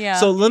high. Yeah.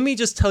 So let me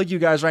just tell you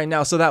guys right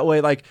now. So that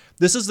way, like,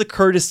 this is the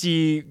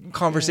courtesy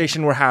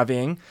conversation we're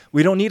having.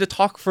 We don't need to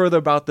talk further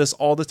about this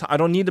all the time. I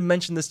don't need to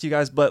mention this to you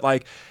guys, but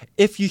like,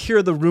 if you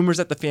hear the rumors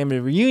at the family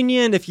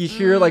reunion, if you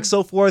hear like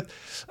so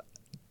forth,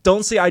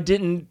 don't say I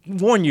didn't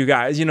warn you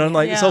guys,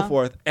 so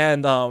forth.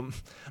 And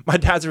my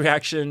dad's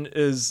reaction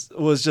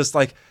was just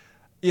like,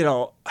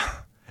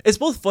 it's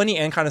both funny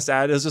and kind of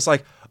sad. It's just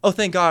like, oh,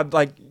 thank God,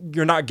 like,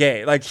 you're not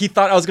gay. Like, he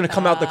thought I was going to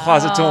come out the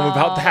closet to him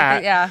about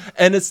that. Yeah.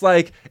 And it's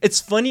like, it's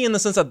funny in the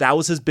sense that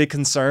was his big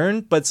concern,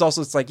 but it's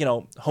also, it's like,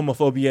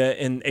 homophobia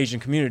in Asian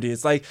community.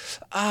 It's like,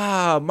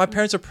 my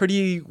parents are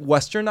pretty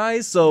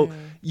westernized, so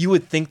you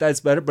would think that it's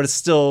better, but it's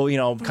still,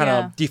 kind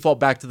of default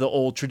back to the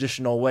old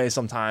traditional way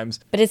sometimes.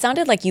 But it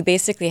sounded like you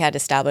basically had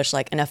established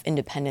like enough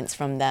independence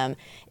from them.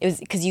 It was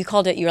because you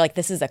called it, you were like,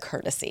 this is a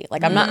courtesy.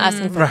 Like, I'm not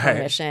asking for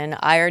permission.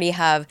 I already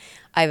have,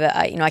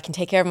 I can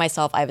take care of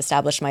myself. I've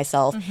established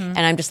myself, and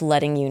I'm just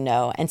letting you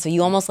know. And so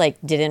you almost like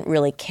didn't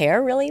really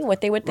care really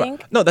what they would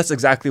think. No, that's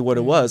exactly what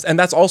it was. And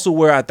that's also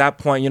where at that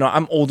point,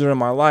 I'm older in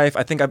my life.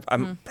 I think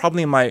I'm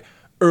probably in my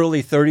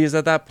early 30s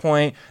at that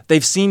point.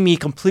 They've seen me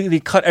completely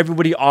cut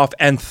everybody off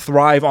and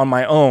thrive on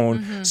my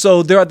own.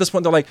 So they're at this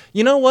point, they're like,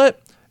 you know what?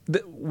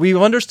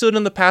 We've understood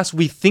in the past,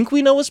 we think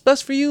we know what's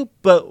best for you,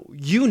 but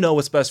you know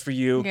what's best for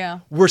you. Yeah.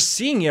 We're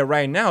seeing it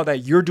right now that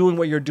you're doing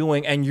what you're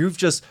doing, and you've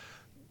just,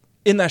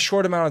 in that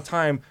short amount of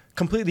time,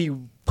 completely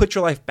put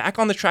your life back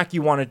on the track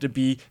you wanted to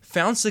be,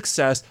 found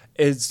success,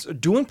 is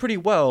doing pretty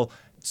well.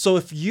 So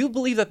if you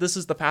believe that this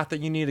is the path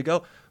that you need to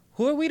go,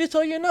 who are we to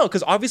tell you no?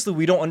 Because obviously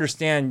we don't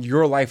understand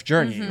your life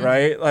journey,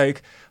 right?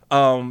 Like,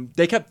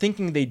 they kept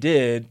thinking they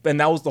did, and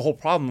that was the whole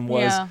problem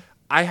was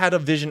I had a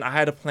vision, I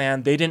had a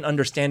plan, they didn't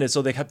understand it,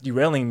 so they kept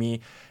derailing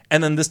me.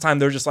 And then this time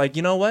they're just like,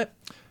 you know what?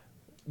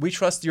 We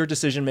trust your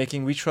decision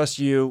making. We trust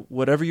you.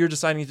 Whatever you're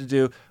deciding to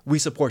do, we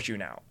support you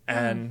now.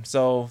 And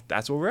so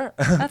that's where we're at.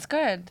 That's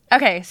good.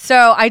 Okay,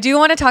 so I do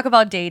want to talk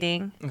about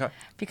dating,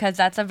 because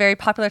that's a very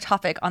popular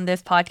topic on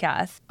this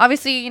podcast.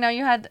 Obviously,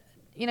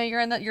 you're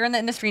in the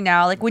industry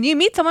now. Like, when you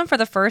meet someone for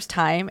the first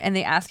time and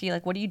they ask you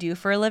like, what do you do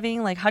for a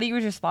living? Like, how do you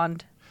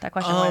respond? That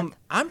question.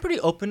 I'm pretty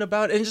open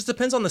about it. It just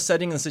depends on the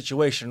setting and the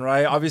situation,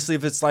 right? Obviously,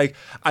 if it's like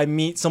I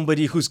meet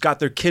somebody who's got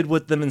their kid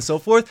with them and so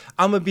forth,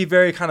 I'm going to be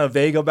very kind of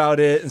vague about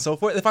it and so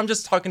forth. If I'm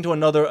just talking to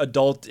another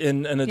adult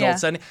in an adult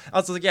setting, I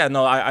was like,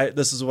 I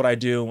this is what I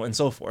do and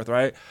so forth,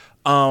 right?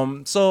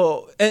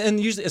 So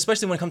usually,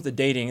 especially when it comes to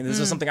dating, this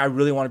is something I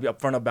really want to be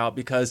upfront about,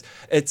 because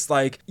it's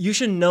like, you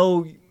should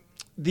know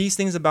these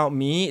things about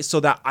me so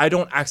that I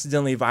don't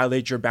accidentally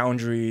violate your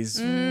boundaries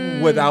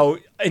without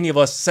any of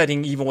us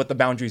setting even what the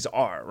boundaries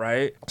are,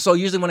 right? So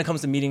usually when it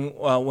comes to meeting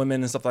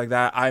women and stuff like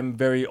that, I'm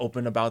very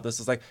open about this.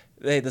 It's like,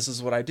 hey, this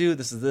is what I do.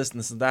 This is this and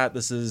this is that.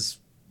 This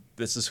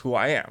is who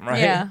I am, right?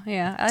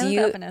 Yeah. I like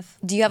openness.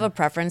 Do you have a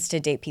preference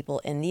to date people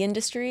in the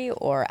industry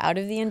or out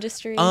of the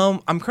industry?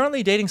 I'm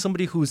currently dating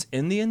somebody who's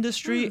in the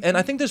industry, and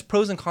I think there's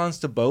pros and cons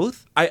to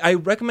both. I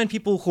recommend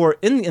people who are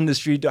in the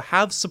industry to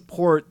have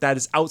support that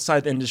is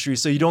outside the industry,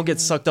 so you don't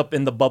get sucked up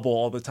in the bubble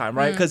all the time,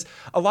 right? Because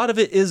a lot of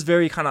it is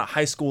very kind of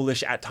high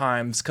schoolish at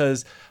times,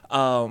 because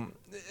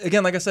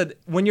again, like I said,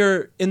 when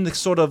you're in the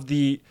sort of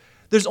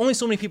there's only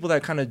so many people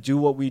that kind of do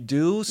what we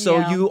do.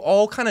 So you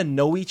all kind of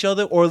know each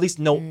other, or at least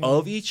know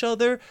of each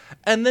other.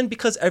 And then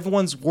because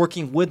everyone's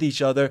working with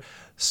each other,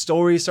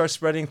 stories start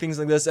spreading, things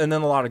like this, and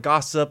then a lot of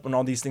gossip and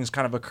all these things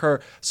kind of occur.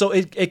 So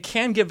it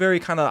can get very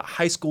kind of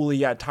high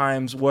schooly at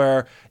times,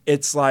 where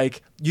it's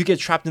like you get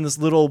trapped in this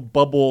little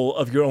bubble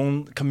of your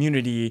own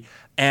community,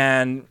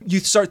 and you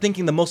start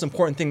thinking the most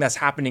important thing that's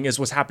happening is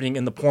what's happening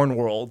in the porn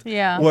world.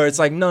 Yeah. Where it's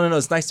like, no,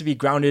 it's nice to be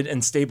grounded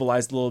and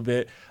stabilized a little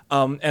bit.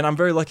 And I'm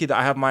very lucky that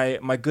I have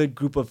my good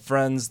group of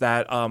friends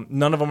that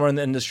none of them are in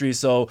the industry.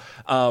 So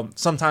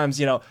sometimes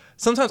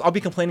I'll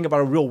be complaining about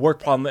a real work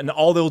problem, and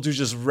all they'll do is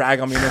just rag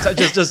on me and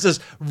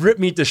just rip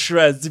me to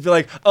shreds. To be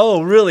like,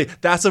 oh, really?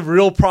 That's a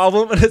real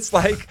problem? And it's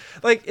like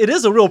it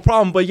is a real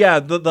problem. But yeah,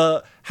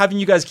 the having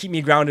you guys keep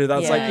me grounded,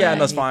 that's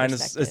that's fine.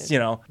 It's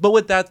But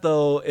with that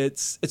though,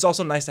 it's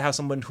also nice to have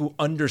someone who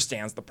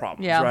understands the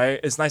problems, right?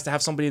 It's nice to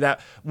have somebody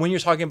that when you're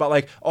talking about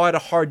like, oh, I had a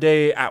hard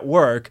day at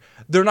work,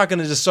 they're not going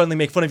to just suddenly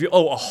make fun of you.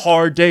 Oh, a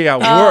hard day at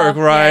work,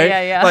 right?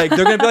 Yeah. Like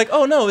they're going to be like,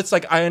 oh no, it's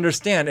like, I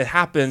understand. It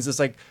happens. It's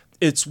like,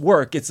 it's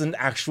work. It's an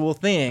actual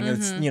thing.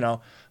 It's,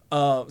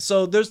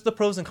 so there's the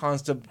pros and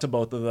cons to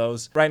both of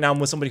those. Right now I'm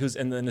with somebody who's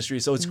in the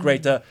industry. So it's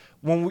great to,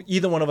 when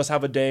either one of us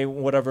have a day,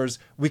 whatever's,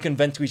 we can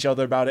vent to each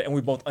other about it. And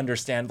we both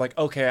understand like,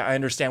 okay, I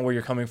understand where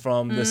you're coming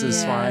from. This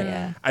is fine.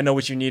 Yeah. I know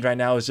what you need right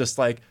now is just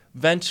like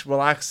vent,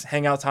 relax,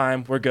 hang out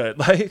time. We're good.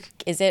 Like,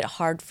 is it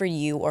hard for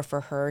you or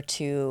for her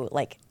to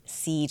like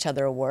see each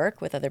other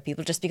work with other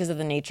people just because of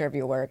the nature of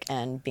your work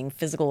and being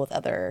physical with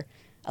other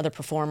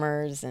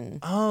performers?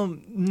 And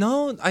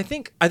no, I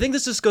think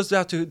this just goes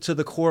back to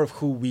the core of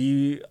who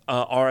we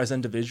are as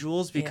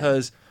individuals,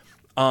 because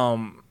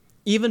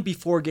even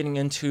before getting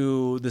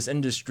into this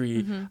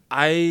industry,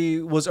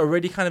 I was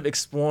already kind of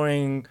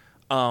exploring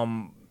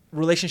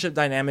relationship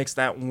dynamics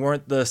that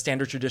weren't the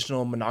standard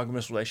traditional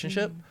monogamous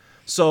relationship.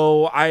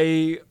 So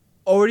I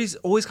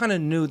always kind of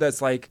knew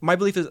that's like, my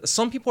belief is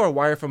some people are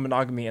wired for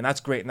monogamy, and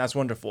that's great and that's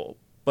wonderful,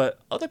 but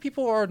other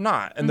people are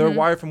not, and they're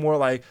wired for more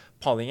like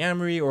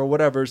polyamory or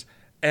whatever's,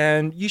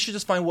 and you should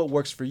just find what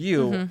works for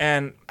you.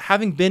 And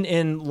having been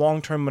in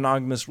long-term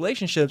monogamous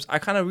relationships, I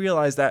kind of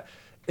realized that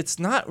it's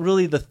not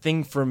really the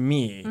thing for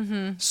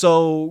me.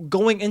 So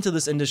going into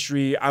this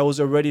industry, I was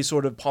already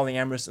sort of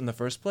polyamorous in the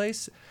first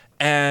place,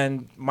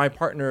 and my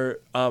partner,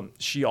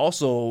 she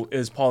also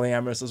is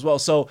polyamorous as well.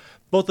 So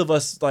both of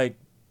us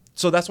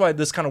so that's why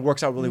this kind of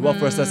works out really well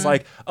for us. That's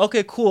like,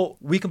 okay, cool,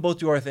 we can both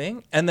do our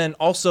thing. And then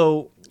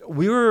also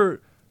we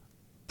were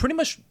pretty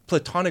much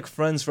platonic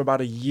friends for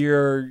about a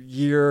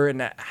year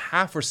and a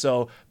half or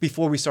so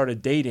before we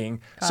started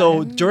dating.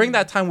 So during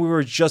that time, we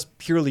were just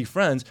purely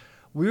friends.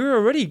 We were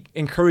already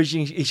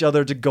encouraging each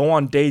other to go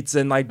on dates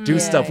and like do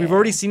stuff. We've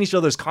already seen each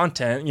other's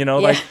content,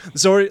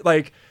 so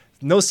like,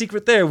 no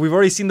secret there. We've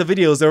already seen the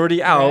videos. They're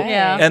already out. Right.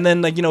 Yeah. And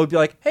then it'd be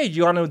like, hey,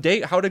 you on a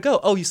date? How'd it go?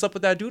 Oh, you slept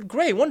with that dude?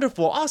 Great.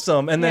 Wonderful.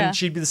 Awesome. And then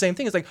she'd be the same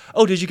thing. It's like,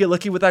 oh, did you get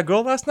lucky with that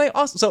girl last night?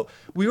 Awesome. So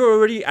we were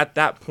already at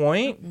that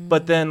point.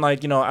 But then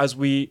as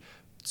we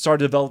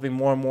started developing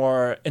more and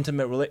more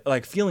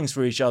intimate feelings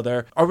for each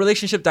other, our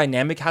relationship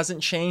dynamic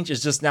hasn't changed.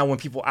 It's just now when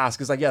people ask,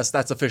 it's like, yes,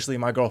 that's officially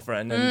my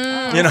girlfriend.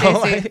 And you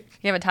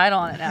have a title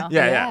on it now.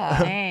 Yeah.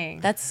 Dang.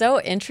 That's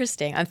so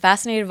interesting. I'm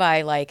fascinated by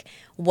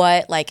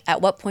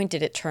at what point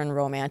did it turn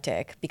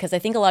romantic? Because I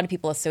think a lot of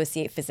people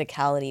associate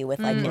physicality with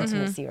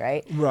intimacy,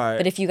 right? Right.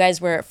 But if you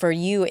guys were, for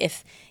you,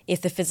 if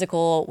the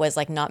physical was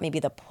like not maybe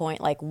the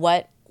point, like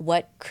what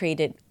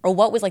created, or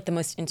what was like the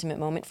most intimate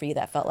moment for you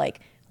that felt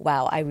like,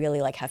 wow, I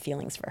really have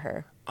feelings for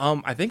her?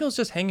 I think it was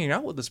just hanging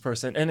out with this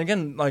person. And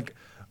again,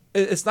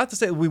 it's not to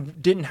say we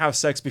didn't have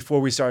sex before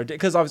we started,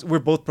 because we're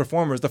both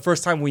performers. The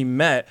first time we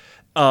met,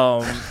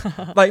 not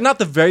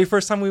the very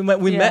first time we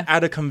met, met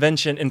at a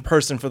convention in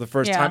person for the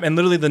first time, and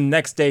literally the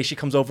next day she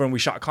comes over and we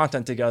shot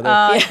content together.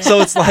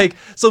 So it's like,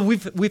 so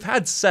we've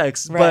had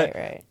sex, but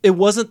it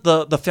wasn't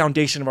the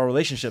foundation of our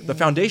relationship. The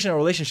foundation of our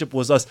relationship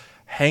was us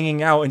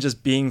hanging out and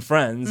just being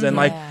friends and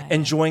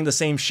enjoying the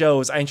same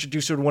shows. I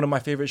introduced her to one of my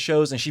favorite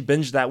shows and she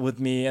binged that with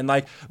me, and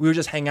we would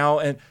just hang out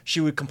and she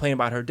would complain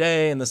about her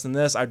day and this and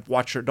this. I'd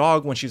watch her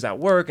dog when she's at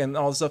work and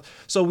all this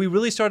stuff. So we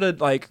really started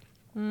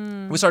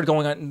we started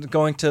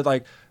going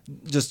to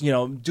just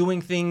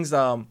doing things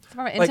from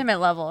an intimate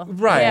level,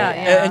 right?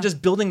 And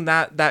just building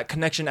that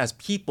connection as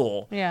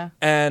people.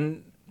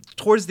 And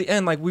towards the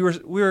end,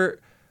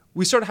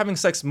 we started having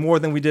sex more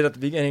than we did at the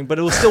beginning, but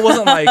it still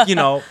wasn't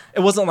it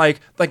wasn't like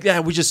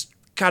we just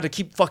got to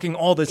keep fucking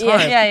all the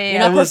time. You're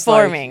not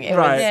performing. It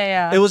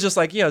was just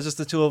just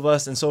the two of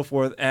us and so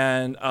forth.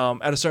 And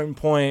at a certain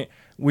point,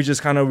 we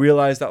just kind of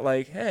realized that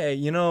hey,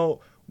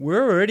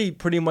 we're already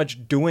pretty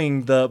much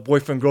doing the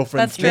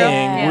boyfriend-girlfriend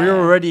thing. We're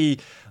already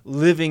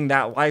living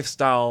that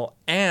lifestyle.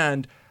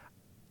 And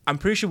I'm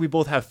pretty sure we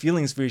both have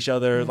feelings for each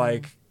other,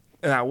 in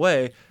that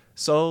way.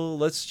 So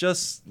let's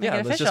just,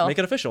 let's just make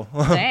it official.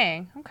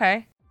 Dang.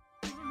 Okay.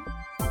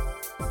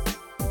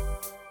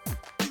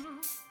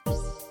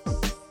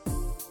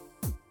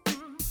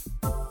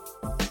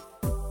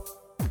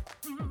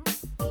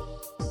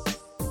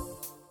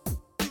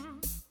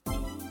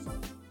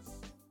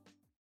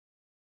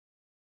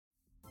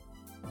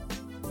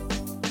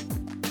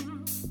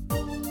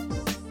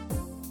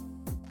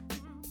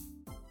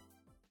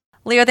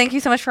 Leo, thank you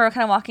so much for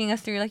kind of walking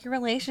us through like your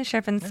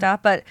relationship and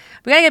stuff. But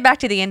we gotta get back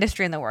to the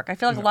industry and the work. I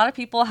feel like a lot of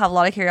people have a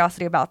lot of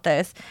curiosity about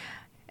this,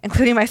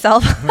 including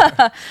myself.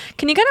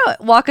 Can you kind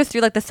of walk us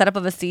through like the setup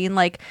of a scene?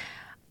 Like,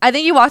 I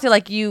think you walked through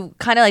like you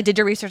kind of like did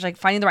your research, like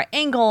finding the right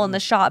angle in the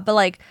shot. But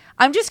like,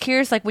 I'm just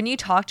curious, like when you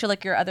talk to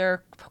like your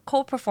other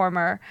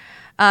co-performer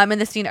in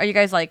the scene, are you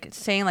guys like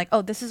saying like,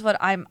 oh, this is what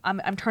I'm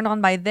turned on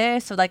by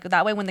this? So like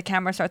that way when the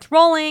camera starts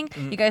rolling,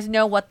 you guys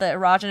know what the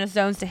erogenous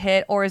zones to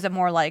hit, or is it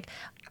more like,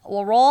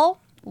 we'll roll,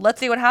 let's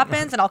see what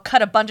happens, and I'll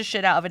cut a bunch of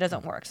shit out if it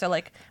doesn't work? So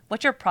like,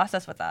 what's your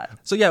process with that?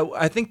 So yeah,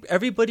 I think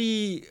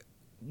everybody,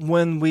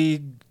 when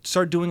we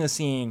start doing a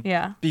scene,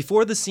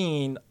 before the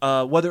scene,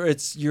 whether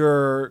it's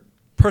your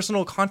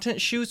personal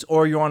content shoots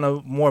or you're on a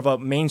more of a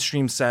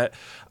mainstream set,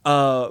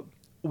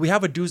 we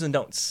have a do's and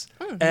don'ts.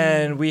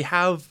 And we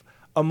have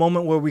a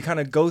moment where we kind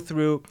of go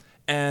through,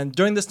 and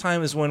during this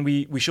time is when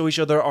we show each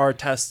other our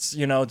tests,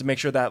 you know, to make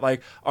sure that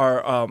like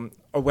our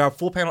we have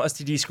full panel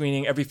STD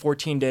screening every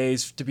 14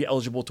 days to be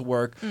eligible to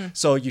work.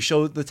 So you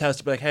show the test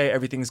to be like, hey,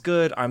 everything's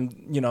good.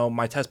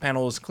 My test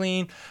panel is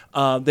clean.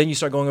 Then you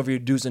start going over your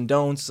do's and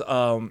don'ts.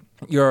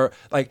 You're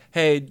like,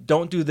 hey,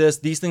 don't do this.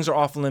 These things are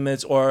off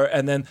limits.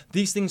 And then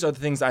these things are the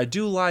things I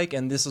do like,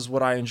 and this is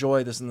what I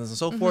enjoy, this and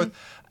so forth.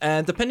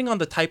 And depending on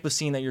the type of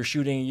scene that you're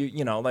shooting,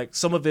 you know, like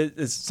some of it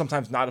is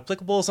sometimes not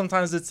applicable.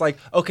 Sometimes it's like,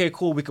 okay,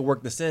 cool, we could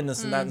work this in,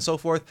 this and that and so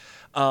forth.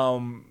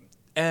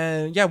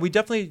 And yeah, we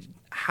definitely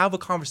have a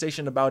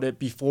conversation about it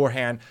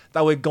beforehand.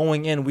 That way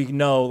going in, we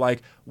know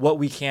like what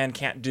we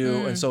can't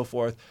do and so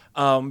forth.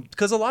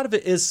 Because a lot of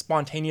it is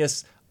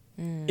spontaneous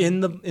in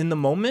the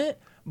moment,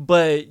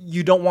 but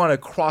you don't want to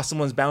cross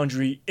someone's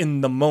boundary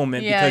in the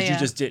moment because you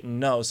just didn't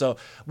know. So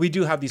we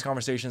do have these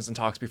conversations and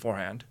talks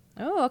beforehand.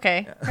 Oh,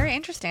 okay. Yeah. Very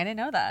interesting. I didn't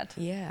know that.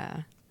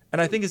 Yeah. And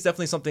I think it's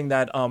definitely something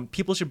that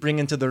people should bring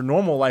into their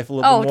normal life a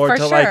little bit more.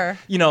 For like,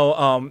 you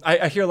know,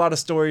 I hear a lot of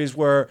stories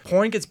where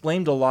porn gets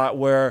blamed a lot,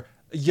 where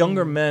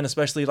younger men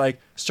especially like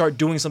start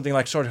doing something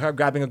like start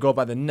grabbing a girl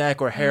by the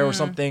neck or hair or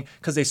something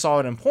because they saw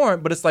it in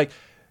porn. But it's like,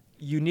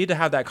 you need to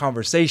have that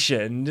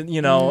conversation,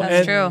 you know.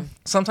 That's true.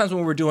 Sometimes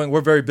when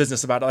we're very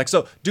business about it. Like,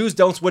 so do's,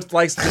 don'ts, what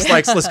likes,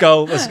 dislikes, let's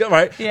go,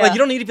 right? Yeah. Like, you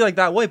don't need to be like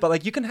that way, but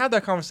like you can have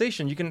that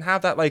conversation. You can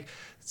have that like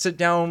sit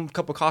down,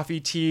 cup of coffee,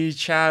 tea,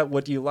 chat,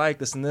 what do you like,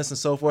 this and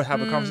so forth,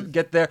 have a conversation,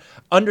 get there,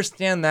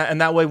 understand that, and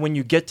that way when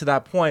you get to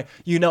that point,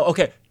 you know,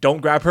 okay,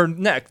 don't grab her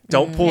neck,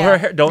 don't pull her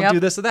hair, don't do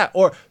this or that,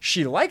 or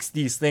she likes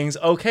these things,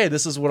 okay,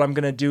 this is what I'm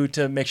gonna do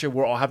to make sure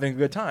we're all having a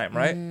good time,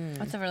 right?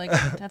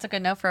 That's a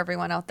good note for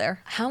everyone out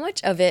there. How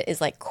much of it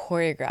is like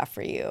choreographed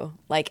for you?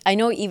 Like, I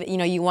know even, you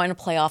know, you want to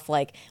play off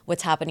like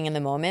what's happening in the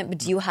moment, but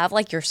do you have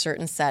like your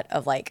certain set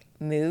of like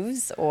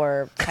moves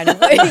or kind of,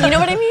 you know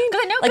what I mean?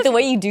 Like the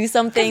way you do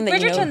something that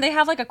Bridgerton, they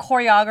have like a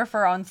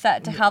choreographer on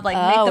set to have like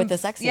make them with the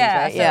sex scenes,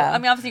 right? So, I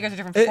mean, obviously you guys are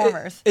different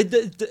performers.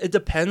 It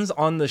depends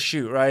on the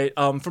shoot, right?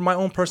 For my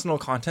own personal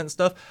content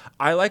stuff,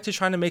 I like to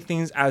try to make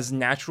things as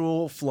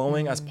natural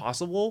flowing as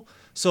possible.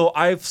 So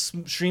I've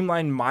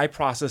streamlined my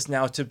process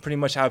now to pretty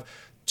much have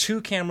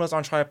 2 cameras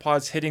on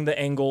tripods hitting the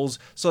angles,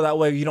 so that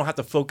way you don't have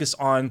to focus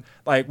on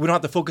we don't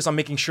have to focus on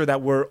making sure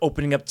that we're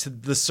opening up to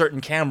the certain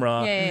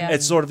camera.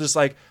 It's sort of just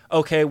like,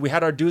 okay, we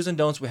had our do's and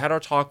don'ts, we had our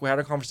talk, we had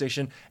our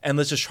conversation, and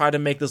let's just try to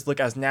make this look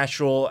as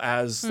natural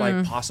as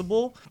like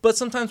possible. But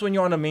sometimes when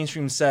you're on a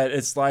mainstream set,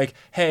 it's like,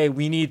 hey,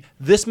 we need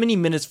this many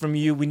minutes from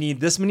you, we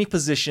need this many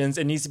positions,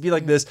 it needs to be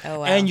like this,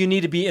 and you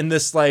need to be in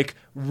this like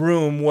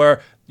room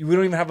where we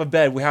don't even have a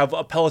bed, we have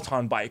a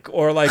Peloton bike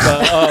or like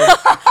a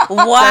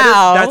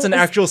wow, that's an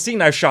actual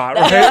scene I shot,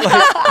 right?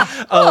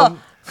 Like,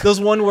 there's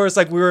one where it's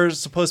like we were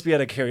supposed to be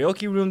at a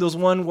karaoke room. There's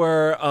one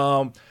where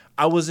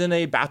I was in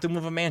a bathroom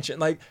of a mansion,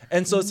 like,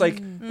 and so it's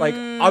like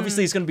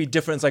obviously it's gonna be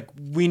different. It's like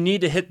we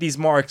need to hit these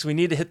marks, we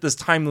need to hit this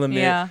time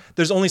limit.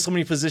 There's only so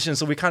many positions,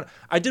 so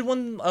I did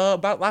one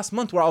about last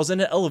month where I was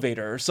in an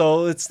elevator,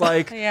 so it's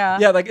like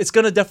like it's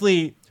gonna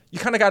definitely. You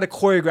kind of got to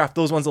choreograph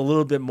those ones a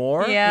little bit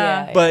more.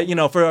 But, you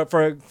know, for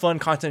a fun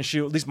content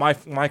shoot, at least my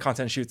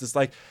content shoots, it's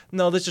like,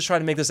 no, let's just try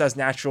to make this as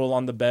natural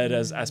on the bed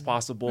as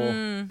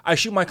possible. I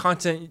shoot my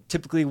content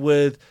typically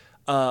with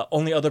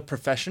only other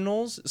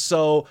professionals.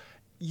 So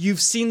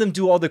you've seen them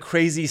do all the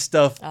crazy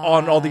stuff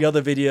on all the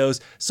other videos.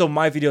 So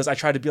my videos, I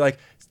try to be like,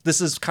 this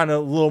is kind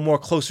of a little more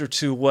closer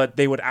to what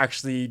they would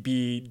actually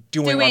be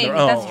doing on their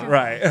own.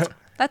 Right.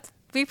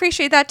 We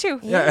appreciate that too.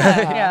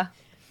 Yeah.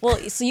 Well,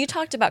 so you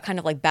talked about kind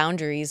of like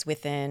boundaries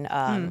within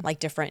like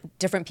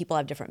different people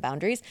have different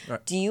boundaries.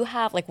 Right. Do you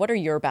have like, what are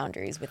your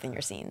boundaries within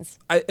your scenes?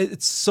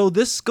 So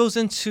this goes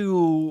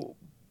into,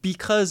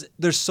 because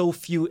there's so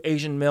few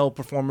Asian male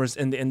performers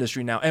in the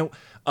industry now.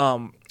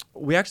 And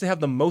we actually have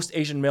the most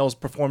Asian males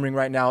performing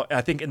right now, I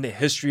think, in the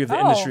history of the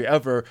industry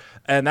ever.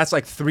 And that's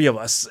like 3 of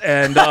us.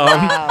 And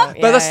but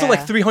that's still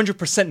like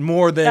 300%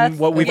 more than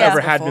what we've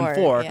ever had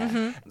before.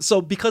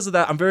 So because of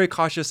that, I'm very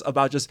cautious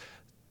about just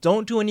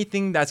don't do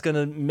anything that's going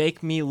to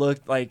make me look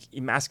like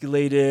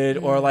emasculated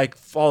or like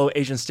follow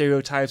Asian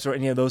stereotypes or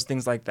any of those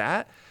things like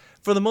that.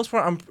 For the most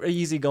part, I'm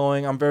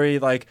easygoing. I'm very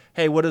like,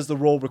 hey, what does the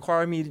role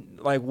require me?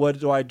 Like, what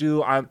do I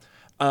do?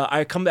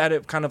 I come at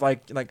it kind of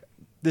like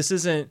this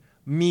isn't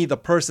me the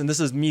person, this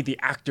is me the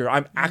actor.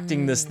 I'm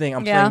acting this thing,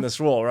 I'm playing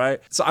this role,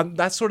 right? So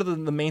that's sort of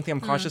the main thing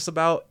I'm conscious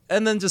about.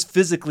 And then just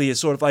physically,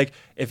 it's sort of like,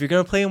 if you're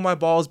gonna play with my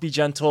balls, be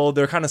gentle.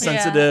 They're kind of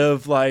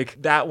sensitive,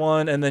 like that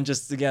one. And then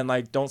just again,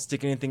 like, don't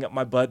stick anything up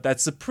my butt.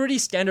 That's a pretty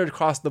standard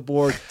across the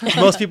board.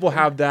 Most people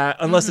have that,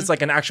 unless it's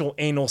like an actual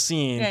anal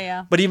scene.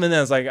 But even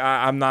then, it's like,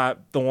 I'm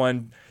not the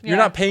one. You're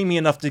not paying me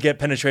enough to get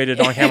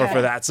penetrated on camera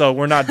for that, so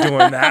we're not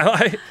doing that.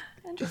 Like,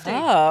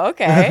 Oh,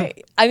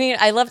 okay. I mean,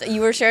 I love that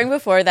you were sharing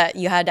before that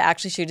you had to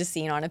actually shoot a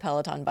scene on a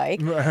Peloton bike.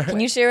 Can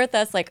you share with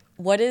us, like,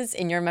 what is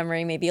in your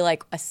memory, maybe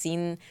like a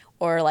scene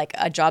or like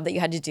a job that you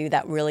had to do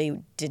that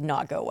really did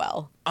not go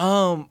well?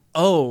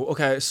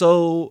 Okay.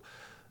 So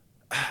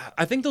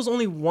I think there was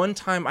only one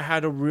time I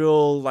had a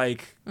real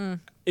like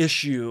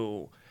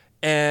issue,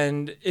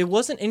 and it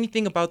wasn't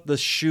anything about the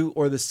shoot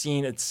or the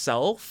scene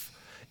itself.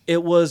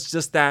 It was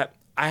just that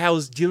I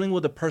was dealing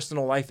with a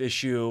personal life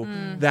issue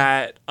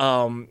that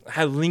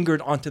had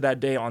lingered onto that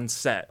day on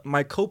set.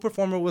 My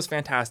co-performer was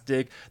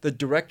fantastic. The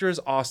director is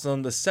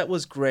awesome. The set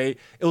was great.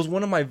 It was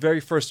one of my very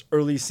first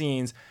early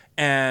scenes,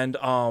 and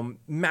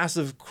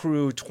massive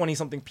crew,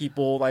 20-something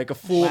people, like a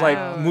full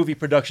like movie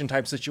production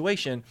type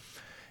situation.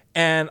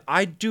 And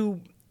I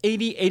do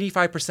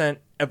 85%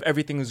 of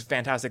everything was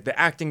fantastic. The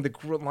acting, the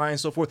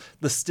lines, so forth,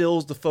 the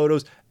stills, the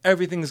photos,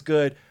 everything's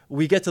good.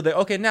 We get to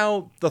okay,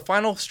 now the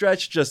final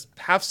stretch, just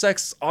have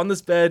sex on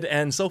this bed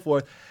and so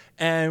forth.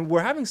 And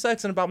we're having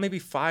sex, and about maybe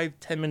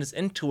 5-10 minutes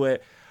into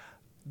it,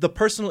 the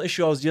personal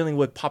issue I was dealing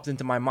with popped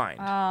into my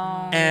mind.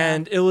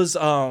 And it was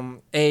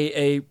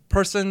a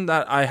person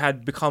that I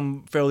had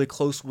become fairly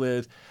close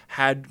with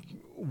had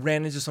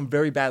ran into some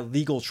very bad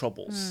legal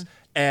troubles.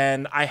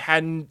 And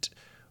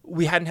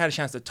we hadn't had a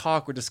chance to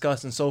talk or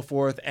discuss and so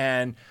forth.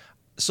 And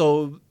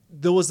so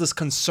there was this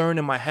concern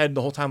in my head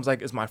the whole time. I was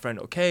like, is my friend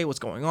okay? What's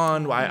going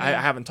on? I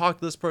haven't talked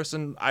to this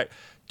person. I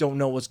don't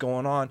know what's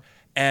going on.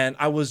 And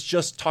I was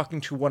just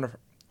talking to one of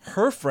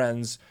her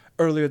friends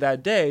earlier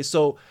that day.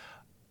 So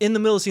in the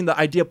middle of the scene, the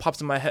idea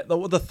pops in my head.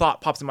 The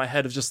thought pops in my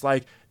head of just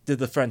like, did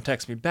the friend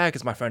text me back?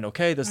 Is my friend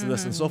okay? This and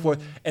this and so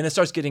forth. And it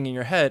starts getting in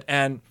your head.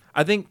 And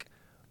I think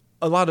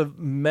a lot of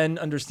men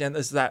understand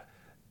this, that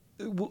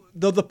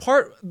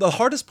the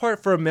hardest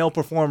part for a male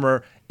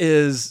performer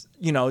is,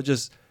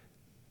 just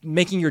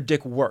making your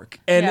dick work.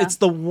 And it's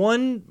the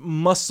one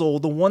muscle,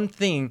 the one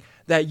thing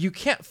that you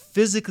can't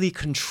physically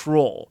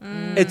control.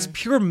 It's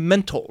pure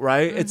mental,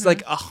 right? It's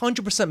like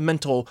 100%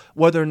 mental,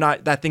 whether or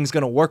not that thing's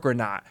going to work or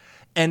not.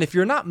 And if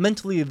you're not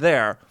mentally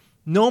there,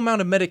 no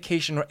amount of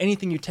medication or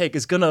anything you take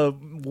is going to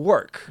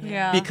work.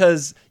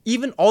 Because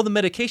even all the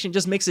medication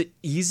just makes it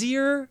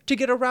easier to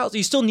get aroused.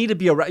 You still need to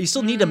be aroused. You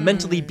still need to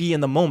mentally be in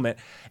the moment.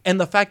 And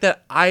the fact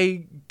that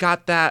I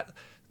got that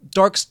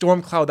dark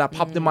storm cloud that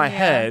popped in my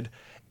head,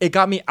 it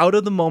got me out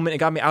of the moment. It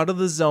got me out of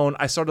the zone.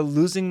 I started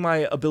losing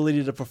my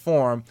ability to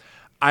perform.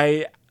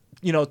 I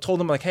told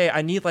them like, hey,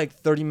 I need like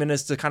 30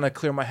 minutes to kind of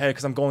clear my head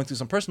because I'm going through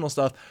some personal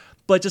stuff.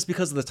 But just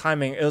because of the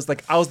timing, it was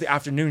like I was the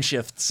afternoon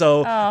shift.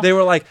 So they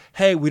were like,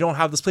 hey, we don't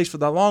have this place for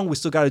that long. We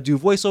still got to do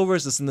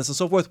voiceovers, this and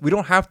so forth. We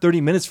don't have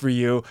 30 minutes for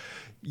you.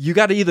 You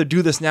got to either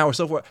do this now or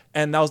so forth.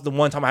 And that was the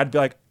one time I had to be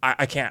like,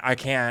 I can't.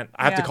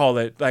 I have to call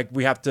it. Like,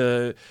 we have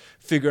to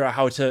figure out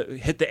how to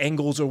hit the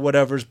angles or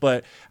whatever's,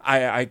 but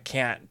I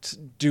can't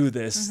do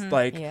this.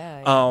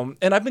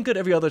 And I've been good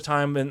every other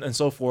time and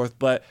so forth.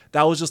 But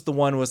that was just the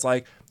one was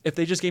like, if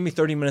they just gave me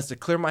 30 minutes to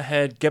clear my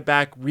head, get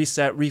back,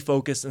 reset,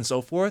 refocus, and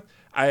so forth,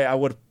 I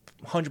would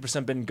have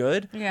 100% been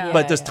good.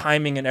 But this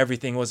timing and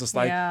everything was just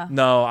like,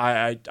 no,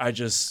 I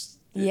just...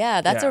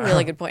 that's a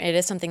really good point. It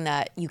is something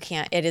that you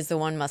can't, it is the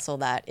one muscle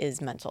that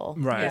is mental.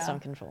 It's on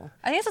control.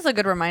 I think that's a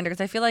good reminder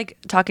because I feel like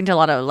talking to a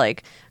lot of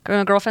like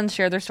girlfriends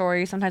share their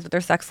stories sometimes with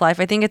their sex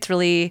life. I think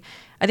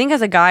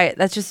as a guy,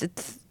 that's just,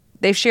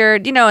 they've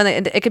shared,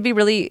 and it could be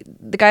really,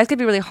 the guys could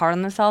be really hard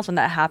on themselves when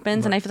that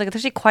happens. And I feel like it's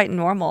actually quite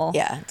normal.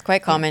 Yeah, it's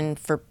quite common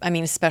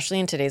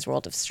especially in today's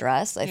world of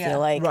stress. I feel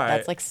like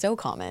that's like so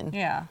common.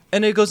 Yeah.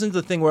 And it goes into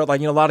the thing where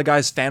like, a lot of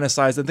guys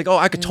fantasize and think, oh,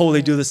 I could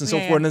totally do this and so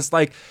forth. And it's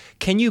like,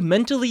 can you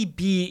mentally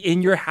be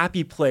in your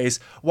happy place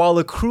while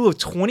a crew of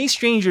 20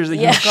 strangers that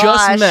you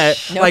just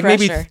met, no like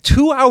pressure. maybe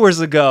 2 hours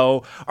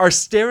ago, are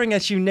staring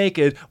at you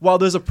naked while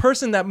there's a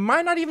person that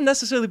might not even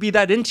necessarily be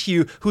that into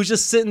you who's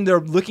just sitting there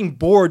looking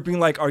bored, being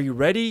like, are you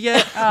ready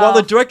yet? While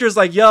the director's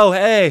like, yo,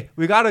 hey,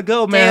 we gotta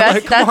go, man.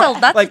 Dude, like, come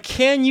on. Like,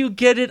 can you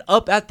get it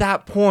up at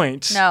that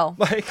point? No.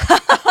 Like,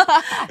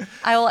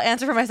 I will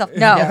answer for myself.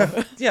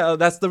 No. Yeah,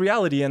 that's the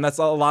reality. And that's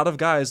a lot of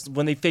guys,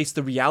 when they face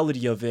the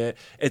reality of it,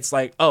 it's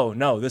like, oh,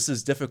 no, this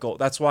is difficult.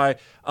 That's why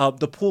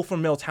the pool for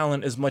male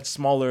talent is much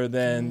smaller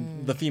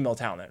than the female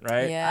talent,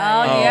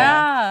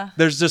 right?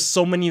 There's just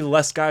so many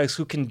less guys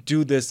who can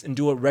do this and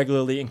do it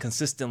regularly and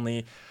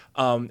consistently.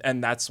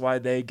 And that's why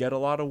they get a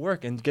lot of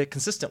work and get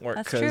consistent work.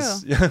 That's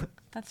true.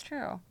 That's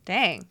true.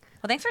 Dang.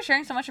 Well, thanks for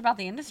sharing so much about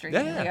the industry,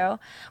 Leo.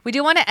 We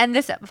do want to end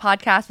this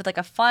podcast with like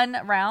a fun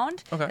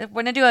round. Okay.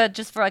 We're going to do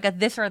just for like a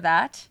this or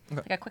that,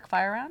 like a quick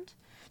fire round.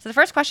 So the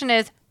first question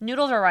is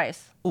noodles or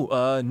rice?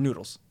 Ooh,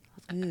 noodles.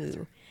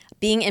 Ooh.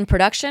 Being in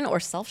production or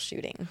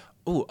self-shooting?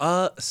 Ooh,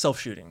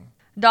 self-shooting.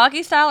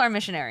 Doggy style or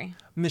missionary?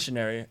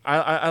 Missionary.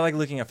 I like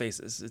looking at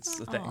faces. It's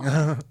the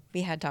thing.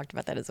 We had talked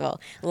about that as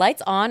well.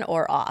 Lights on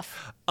or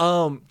off?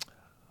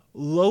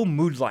 Low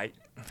mood light.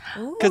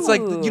 Because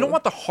like you don't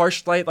want the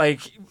harsh light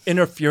like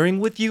interfering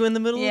with you in the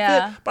middle of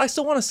it, but I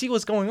still want to see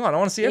what's going on. I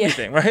want to see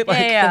everything, right?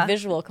 Like, The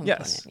visual component.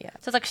 Yes. Yeah.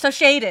 So it's like so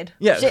shaded.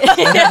 Yes.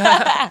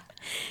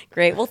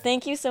 Great. Well,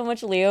 thank you so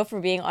much, Leo, for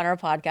being on our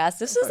podcast.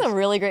 This was a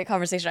really great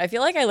conversation. I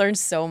feel like I learned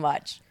so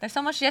much. There's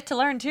so much yet to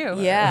learn too.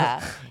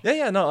 Yeah.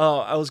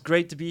 No, it was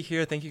great to be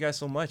here. Thank you guys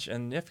so much.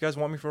 And if you guys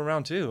want me for a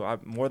round two, I'm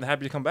more than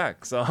happy to come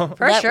back. So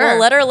For sure. Well,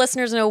 let our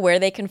listeners know where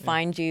they can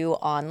find you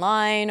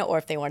online or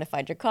if they want to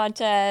find your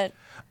content.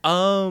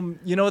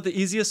 You know what, the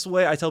easiest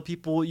way I tell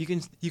people, you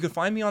can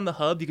find me on the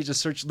hub. You can just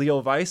search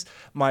Leo Weiss.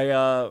 My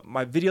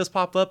videos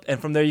pop up,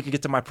 and from there you can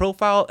get to my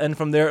profile, and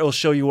from there it'll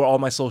show you where all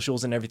my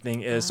socials and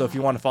everything is. So if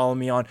you want to follow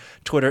me on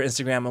Twitter,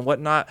 Instagram, and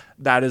whatnot,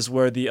 that is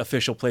where the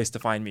official place to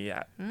find me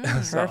at.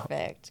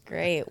 Perfect.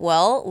 Great.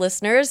 Well,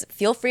 listeners,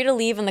 feel free to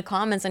leave in the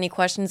comments any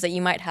questions that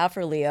you might have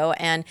for Leo,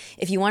 and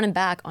if you want him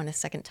back on a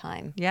second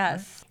time.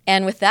 Yes.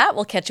 And with that,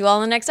 we'll catch you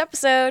all in the next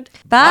episode.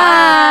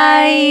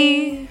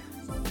 Bye.